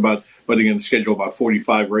 because that's about what they're going to schedule about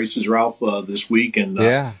 45 races, Ralph, this week. And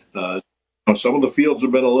some of the fields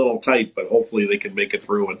have been a little tight, but hopefully they can make it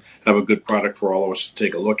through and have a good product for all of us to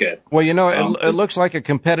take a look at. Well, it looks like a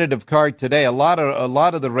competitive card today. A lot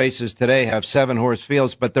of the races today have 7-horse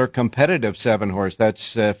fields, but they're competitive 7-horse.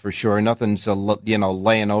 That's for sure. Nothing's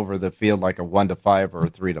laying over the field like a 1-5 or a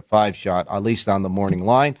 3-5 shot, at least on the morning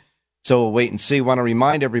line. So we'll wait and see. Want to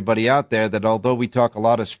remind everybody out there that although we talk a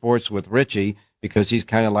lot of sports with Richie, because he's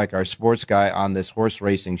kind of like our sports guy on this horse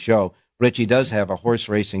racing show, Richie does have a horse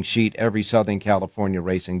racing sheet every Southern California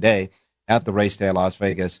racing day at the Race Day Las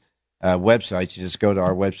Vegas website. You just go to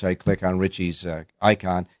our website, click on Richie's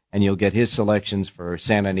icon, and you'll get his selections for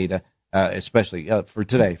Santa Anita, especially for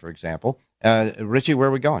today, for example. Richie, where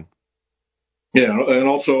are we going? Yeah, and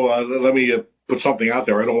also let me put something out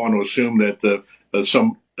there. I don't want to assume that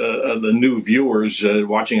some the new viewers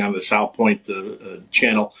watching on the South Point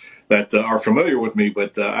channel that are familiar with me,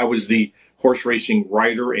 but I was the horse racing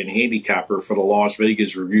writer and handicapper for the Las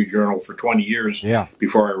Vegas Review-Journal for 20 years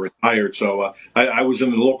before I retired. So I was in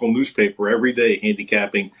the local newspaper every day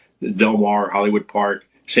handicapping Del Mar, Hollywood Park,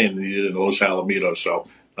 Santa Anita, and Los Alamitos. So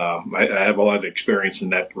I have a lot of experience in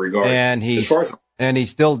that regard. And he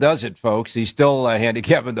still does it, folks. He's still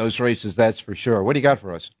handicapping those races, that's for sure. What do you got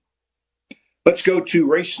for us? Let's go to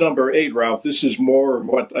race number 8, Ralph. This is more of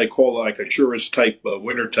what I call like a surest type,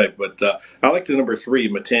 winner type, but I like the number 3,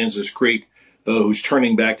 Matanzas Creek, who's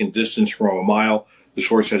turning back in distance from a mile. This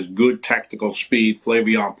horse has good tactical speed.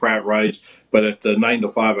 Flavion Pratt rides, but at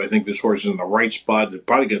 9-5, I think this horse is in the right spot. It's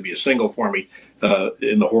probably going to be a single for me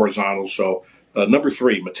in the horizontal. So number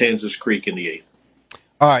 3, Matanzas Creek in the 8th.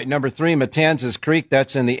 All right, number 3, Matanzas Creek.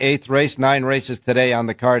 That's in the 8th race. 9 races today on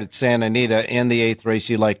the card at Santa Anita. In the 8th race,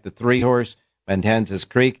 you like the 3 horse, Matanzas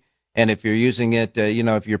Creek. And if you're using it,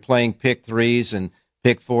 if you're playing pick 3s and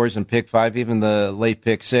pick 4s and pick 5, even the late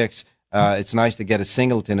pick 6, it's nice to get a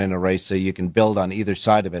singleton in a race so you can build on either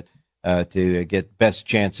side of it to get best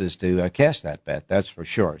chances to cash that bet. That's for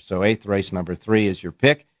sure. So 8th race, number 3 is your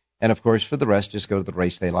pick. And, of course, for the rest, just go to the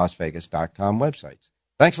racedaylasvegas.com websites.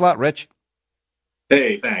 Thanks a lot, Rich.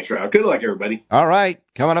 Hey, thanks, Ralph. Good luck, everybody. All right.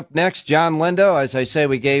 Coming up next, John Lindo. As I say,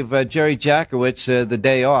 we gave Jerry Jackowitz the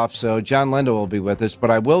day off, so John Lindo will be with us. But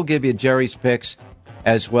I will give you Jerry's picks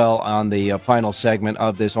as well on the final segment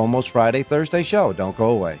of this Almost Friday Thursday show. Don't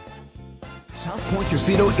go away. South Point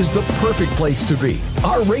Casino is the perfect place to be.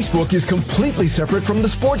 Our racebook is completely separate from the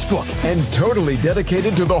sportsbook and totally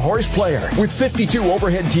dedicated to the horse player. With 52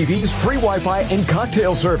 overhead TVs, free Wi-Fi, and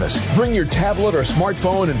cocktail service. Bring your tablet or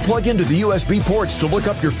smartphone and plug into the USB ports to look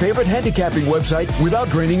up your favorite handicapping website without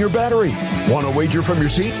draining your battery. Want to wager from your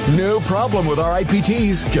seat? No problem with our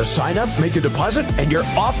IPTs. Just sign up, make a deposit, and you're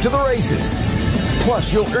off to the races.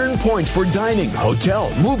 Plus, you'll earn points for dining,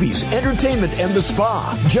 hotel, movies, entertainment, and the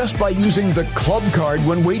spa just by using the club card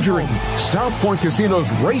when wagering. South Point Casino's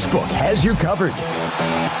Racebook has you covered.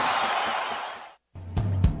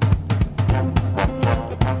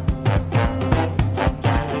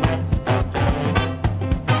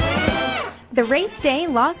 The Race Day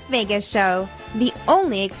Las Vegas Show, the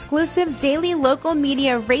only exclusive daily local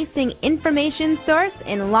media racing information source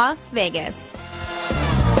in Las Vegas.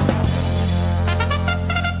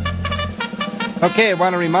 Okay, I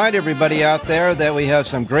want to remind everybody out there that we have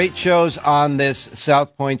some great shows on this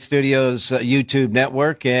South Point Studios YouTube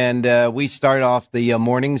network, and we start off the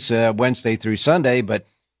mornings Wednesday through Sunday, but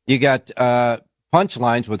you got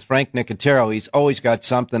Punchlines with Frank Nicotero. He's always got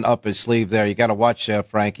something up his sleeve there. You got to watch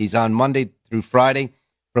Frank. He's on Monday through Friday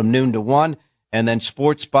from noon to 1, and then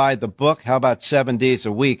Sports by the Book. How about 7 days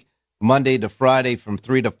a week, Monday to Friday from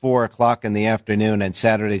 3 to 4 o'clock in the afternoon, and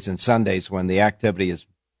Saturdays and Sundays when the activity is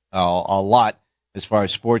a lot. As far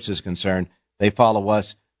as sports is concerned, they follow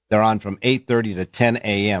us. They're on from 8:30 to 10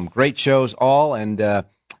 a.m. Great shows all, and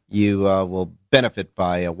you will benefit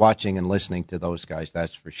by watching and listening to those guys,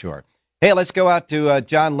 that's for sure. Hey, let's go out to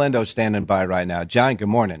John Lindo standing by right now. John, good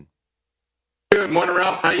morning. Good morning,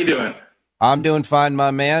 Ralph. How you doing? I'm doing fine,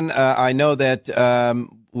 my man. I know that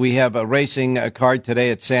we have a racing card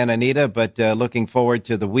today at Santa Anita, but looking forward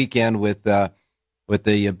to the weekend with the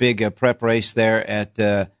big prep race there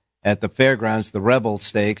at the fairgrounds, the Rebel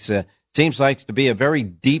Stakes. Seems like to be a very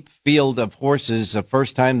deep field of horses. The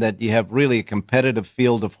first time that you have really a competitive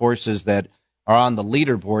field of horses that are on the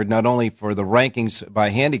leaderboard, not only for the rankings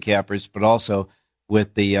by handicappers, but also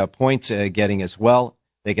with the points getting as well.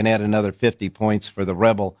 They can add another 50 points for the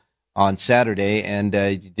Rebel on Saturday. And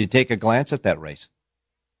did you take a glance at that race?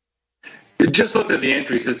 Just looked at the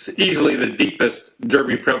entries. It's easily the deepest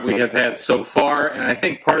Derby prep we have had so far, and I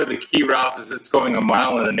think part of the key, Ralph, is it's going 1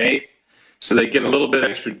 1/8, so they get a little bit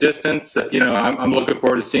extra distance. I'm looking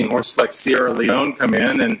forward to seeing horses like Sierra Leone come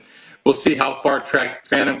in, and we'll see how far Track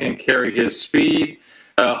Phantom can carry his speed.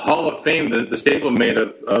 Hall of Fame, the stablemate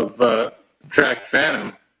of Track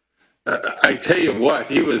Phantom. I tell you what,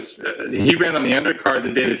 he ran on the undercard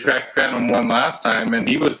the day the Track Phantom won last time, and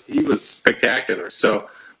he was spectacular. So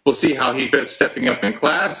we'll see how he fits stepping up in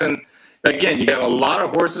class. And again, you got a lot of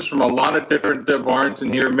horses from a lot of different barns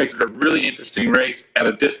in here. It makes it a really interesting race at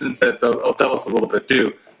a distance that will tell us a little bit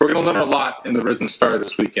too. We're going to learn a lot in the Risen Star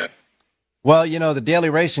this weekend. Well, the Daily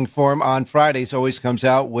Racing Form on Fridays always comes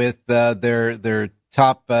out with their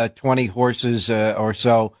top 20 horses or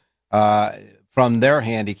so from from their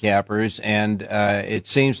handicappers, and it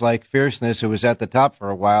seems like Fierceness, who was at the top for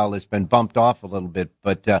a while, has been bumped off a little bit.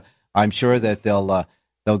 But I'm sure that they'll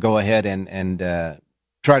go ahead and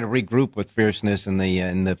try to regroup with Fierceness in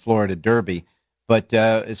the Florida Derby. But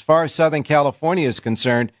as far as Southern California is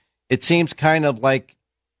concerned, it seems kind of like,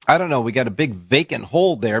 I don't know, we got a big vacant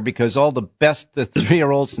hole there because all the best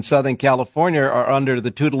 3-year-olds in Southern California are under the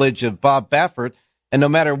tutelage of Bob Baffert. And no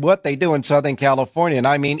matter what they do in Southern California, and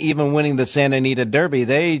I mean even winning the Santa Anita Derby,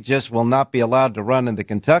 they just will not be allowed to run in the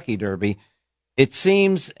Kentucky Derby. It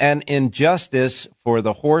seems an injustice for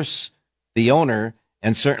the horse, the owner,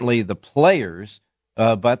 and certainly the players,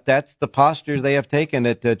 but that's the posture they have taken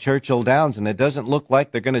at Churchill Downs, and it doesn't look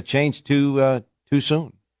like they're going to change too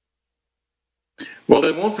soon. Well,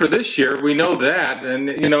 they won't for this year. We know that, and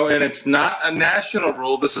and it's not a national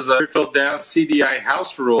rule. This is a Churchill Downs CDI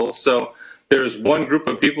house rule, so there's one group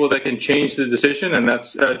of people that can change the decision, and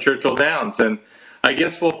that's Churchill Downs. And I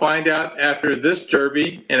guess we'll find out after this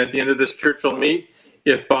Derby and at the end of this Churchill meet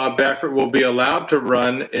if Bob Baffert will be allowed to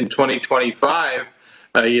run in 2025.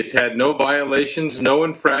 He has had no violations, no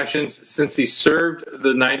infractions since he served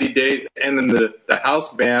the 90 days and then the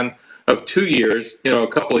house ban of 2 years, a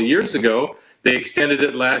couple of years ago. They extended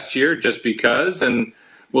it last year just because, and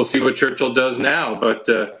we'll see what Churchill does now. But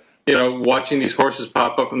watching these horses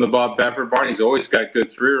pop up from the Bob Baffert barn, he's always got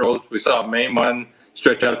good 3-year-olds. We saw Maine one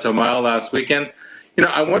stretch out to a mile last weekend.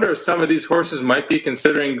 I wonder if some of these horses might be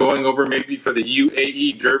considering going over maybe for the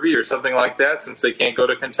UAE Derby or something like that since they can't go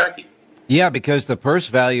to Kentucky. Yeah, because the purse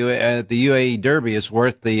value at the UAE Derby is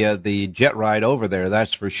worth the jet ride over there,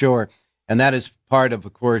 that's for sure. And that is part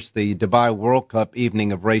of course, the Dubai World Cup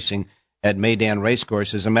evening of racing at Meydan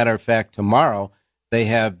Racecourse. As a matter of fact, tomorrow they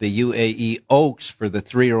have the UAE Oaks for the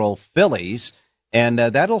 3-year-old fillies, and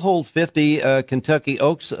that'll hold 50 Kentucky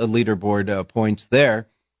Oaks leaderboard points there.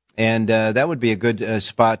 And that would be a good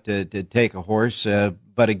spot to take a horse.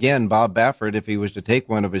 But again, Bob Baffert, if he was to take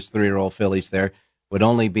one of his 3-year-old fillies there, would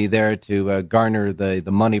only be there to garner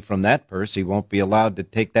the money from that purse. He won't be allowed to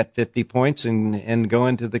take that 50 points and go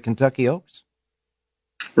into the Kentucky Oaks.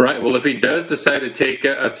 Right. Well, if he does decide to take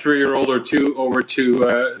a 3-year-old or two over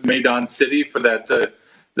to Meydan City for that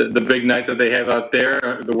the big night that they have out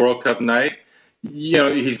there, the World Cup night,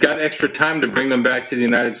 he's got extra time to bring them back to the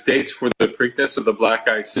United States for the Preakness or the Black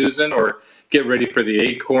Eyed Susan, or get ready for the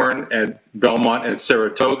Acorn at Belmont and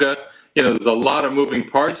Saratoga. There's a lot of moving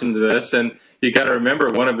parts into this, and you got to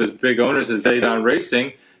remember one of his big owners is Zaydon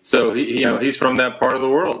Racing, so he's from that part of the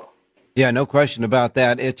world. Yeah, no question about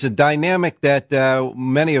that. It's a dynamic that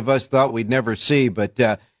many of us thought we'd never see, but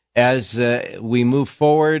as we move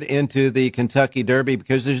forward into the Kentucky Derby,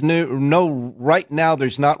 because there's no right now,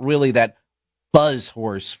 there's not really that buzz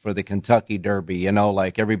horse for the Kentucky Derby,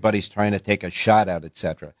 like everybody's trying to take a shot at,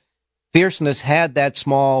 etc. Fierceness had that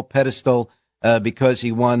small pedestal because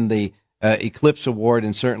he won the Eclipse Award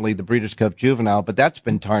and certainly the Breeders' Cup Juvenile, but that's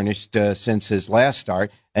been tarnished since his last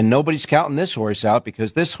start, and nobody's counting this horse out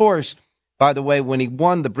because this horse, by the way, when he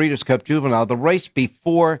won the Breeders' Cup Juvenile, the race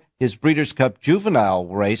before his Breeders' Cup Juvenile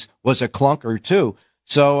race was a clunker too.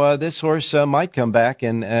 So this horse might come back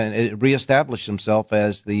and reestablish himself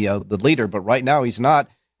as the leader, but right now he's not,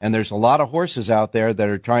 and there's a lot of horses out there that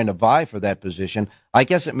are trying to vie for that position. I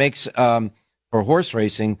guess it makes for horse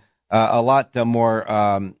racing a lot more,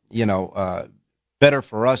 better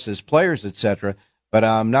for us as players, etc. But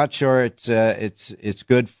I'm not sure it's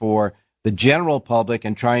good for the general public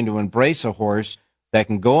and trying to embrace a horse that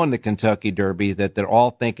can go in the Kentucky Derby that they're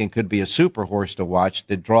all thinking could be a super horse to watch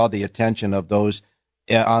to draw the attention of those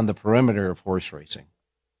on the perimeter of horse racing.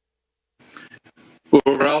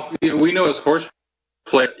 Well, Ralph, we know as horse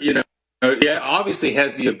player, obviously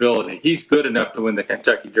has the ability. He's good enough to win the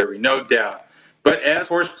Kentucky Derby, no doubt. But as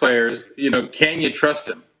horse players, can you trust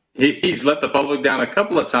him? He's let the public down a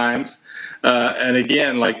couple of times. And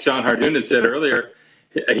again, like John Hardoon has said earlier,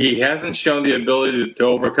 he hasn't shown the ability to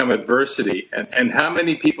overcome adversity. And how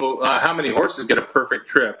many horses get a perfect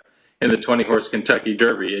trip in the 20-horse Kentucky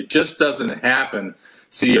Derby? It just doesn't happen.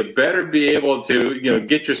 So you better be able to,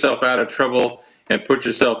 get yourself out of trouble and put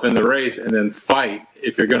yourself in the race and then fight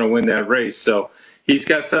if you're going to win that race. So he's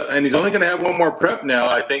got some, and he's only going to have one more prep now,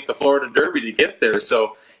 I think, the Florida Derby to get there.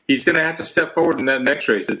 So he's going to have to step forward in that next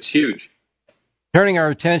race. It's huge. Turning our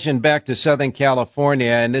attention back to Southern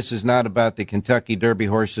California, and this is not about the Kentucky Derby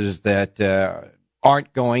horses that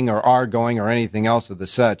aren't going or are going or anything else of the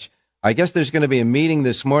such. I guess there's going to be a meeting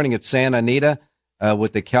this morning at Santa Anita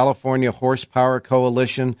with the California Horsepower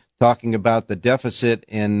Coalition talking about the deficit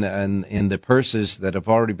in the purses that have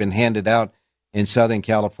already been handed out in Southern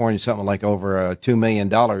California, something like over $2 million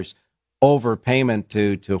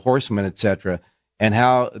overpayment to horsemen, etc. and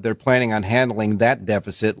how they're planning on handling that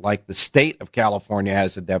deficit, like the state of California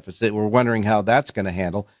has a deficit. We're wondering how that's going to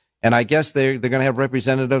handle. And I guess they're going to have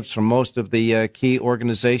representatives from most of the key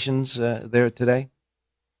organizations there today.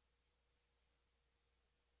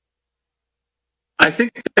 I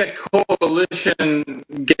think that coalition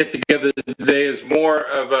get-together today is more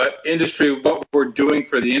of an industry, what we're doing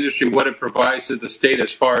for the industry, what it provides to the state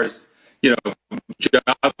as far as,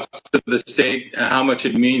 jobs to the state, how much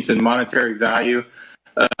it means in monetary value.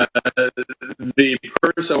 The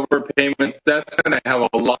purse overpayment, that's going to have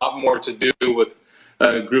a lot more to do with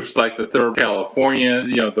groups like the Thoroughbred California,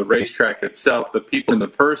 the racetrack itself, the people in the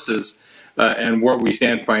purses, and where we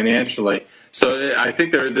stand financially. So I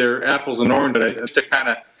think they're apples and oranges, but just to kind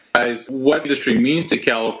of realize what industry means to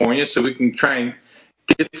California so we can try and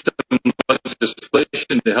get some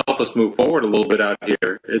legislation to help us move forward a little bit out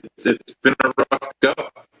here. It's been a rough go.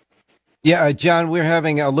 Yeah, John, we're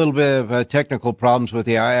having a little bit of technical problems with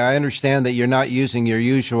you. I understand that you're not using your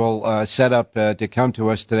usual setup to come to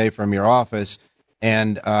us today from your office,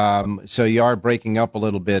 and so you are breaking up a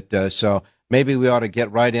little bit. So maybe we ought to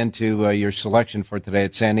get right into your selection for today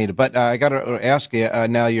at Santa Anita. But I got to ask you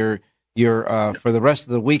now. You're for the rest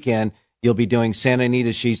of the weekend, you'll be doing Santa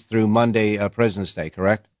Anita sheets through Monday, President's Day,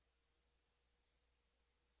 correct?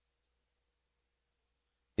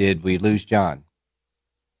 Did we lose John?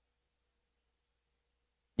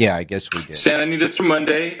 Yeah, I guess we did. Santa Anita through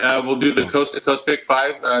Monday. We'll do the Coast to Coast Pick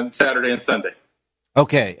 5 on Saturday and Sunday.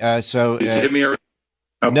 Okay, so Did you give me a?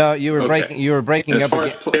 Oh, no, you were okay. breaking. You were breaking as up. As far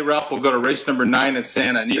as play, Ralph, we'll go to race number 9 at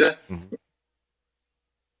Santa Anita. Mm-hmm.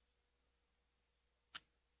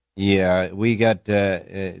 Yeah, we got.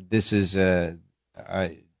 This is. Okay,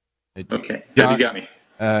 John, you got me.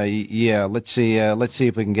 Yeah, let's see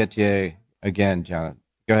if we can get you again, John.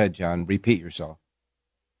 Go ahead, John. Repeat yourself.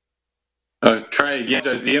 Try again.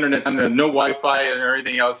 Does the internet? No Wi-Fi and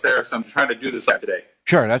everything else there, so I'm trying to do this today.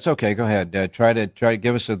 Sure, that's okay. Go ahead. Try to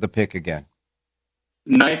give us the pick again.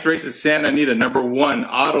 9th race at Santa Anita, number 1,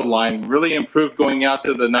 Autoline. Really improved going out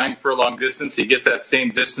to the 9 furlong distance. He gets that same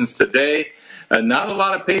distance today. Not a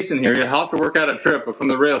lot of pace in here. He'll have to work out a trip, but from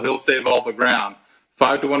the rail, he'll save all the ground.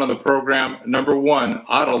 5-1 on the program. Number 1,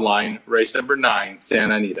 Autoline, race number 9,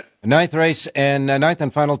 Santa Anita. 9th race and 9th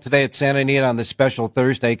and final today at Santa Anita on the special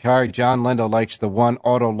Thursday card. John Lindo likes the 1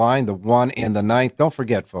 Autoline, the 1 and the 9th. Don't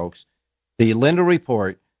forget, folks, the Lindo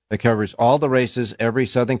Report that covers all the races every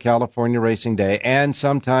Southern California racing day, and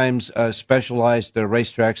sometimes specialized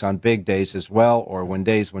racetracks on big days as well, or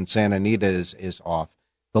days when Santa Anita is off.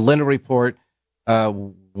 The Lindo Report,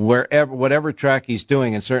 whatever track he's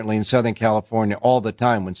doing, and certainly in Southern California all the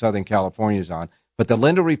time when Southern California is on. But the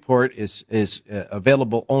Lindo Report is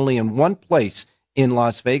available only in one place in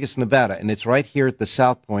Las Vegas, Nevada, and it's right here at the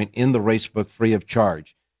South Point in the racebook, free of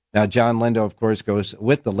charge. Now, John Lindo, of course, goes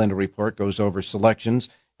with the Lindo Report, goes over selections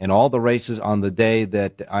and all the races on the day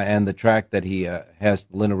that and the track that he has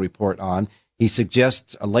the Lindo Report on. He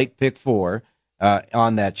suggests a late pick 4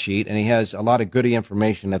 on that sheet, and he has a lot of goody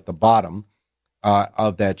information at the bottom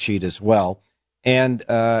of that sheet as well. And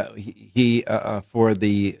he for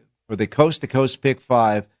the Coast to Coast Pick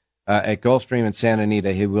 5 at Gulfstream and Santa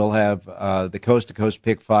Anita, he will have the Coast to Coast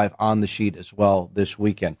Pick 5 on the sheet as well this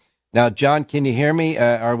weekend. Now, John, can you hear me?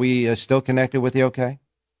 Are we still connected with you? Okay.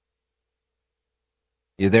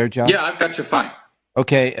 You there, John? Yeah, I've got you fine.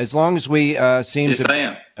 Okay, as long as we seem yes, to, I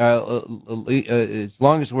am. As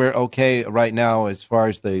long as we're okay right now, as far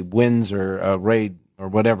as the wins or raid or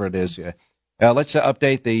whatever it is, let's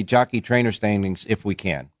update the jockey trainer standings if we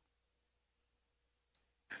can.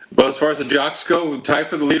 Well, as far as the jocks go, tied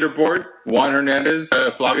for the leaderboard. Juan Hernandez,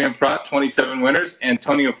 Flavian Prat, 27 winners.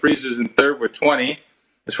 Antonio Frieser's in third with 20.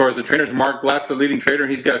 As far as the trainers, Mark Blatt's the leading trainer.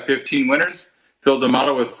 He's got 15 winners. Phil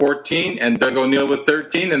D'Amato with 14 and Doug O'Neill with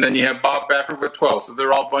 13. And then you have Bob Baffert with 12. So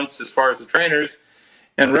they're all bunched as far as the trainers.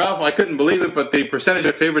 And Ralph, I couldn't believe it, but the percentage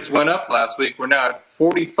of favorites went up last week. We're now at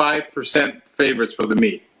 45% favorites for the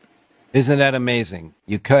meet. Isn't that amazing?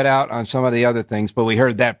 You cut out on some of the other things, but we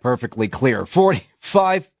heard that perfectly clear.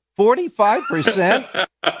 45%? 45%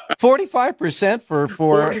 for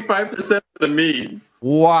 45% for the meet.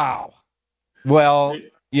 Wow. Well,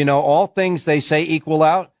 all things they say equal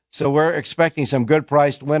out. So we're expecting some good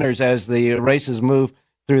priced winners as the races move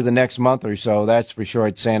through the next month or so. That's for sure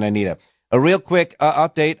at Santa Anita. A real quick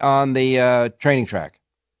update on the training track.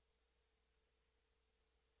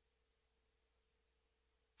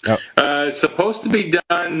 Oh. It's supposed to be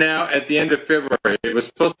done now at the end of February. It was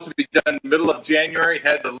supposed to be done middle of January,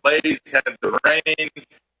 had delays, had the rain,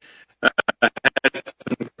 had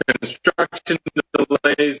some construction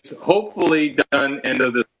delays, hopefully done end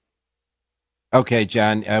of the Okay,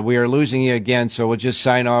 John, we are losing you again, so we'll just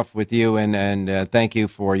sign off with you and thank you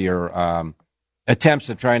for your attempts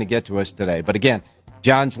at trying to get to us today. But again,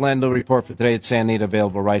 John's Lindo report for today at San Anita,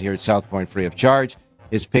 available right here at South Point, free of charge.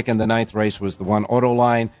 His pick in the 9th race was the one auto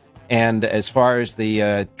line. And as far as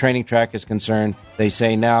the training track is concerned, they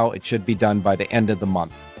say now it should be done by the end of the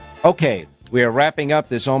month. Okay, we are wrapping up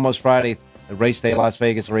this Almost Friday, the Race Day Las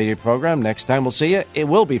Vegas radio program. Next time we'll see you, it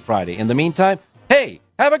will be Friday. In the meantime, hey,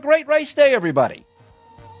 have a great race day, everybody.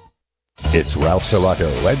 It's Ralph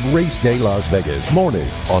Siraco and Race Day Las Vegas, morning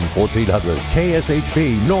on 1400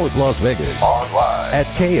 KSHP North Las Vegas. Online at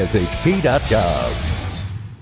kshp.com.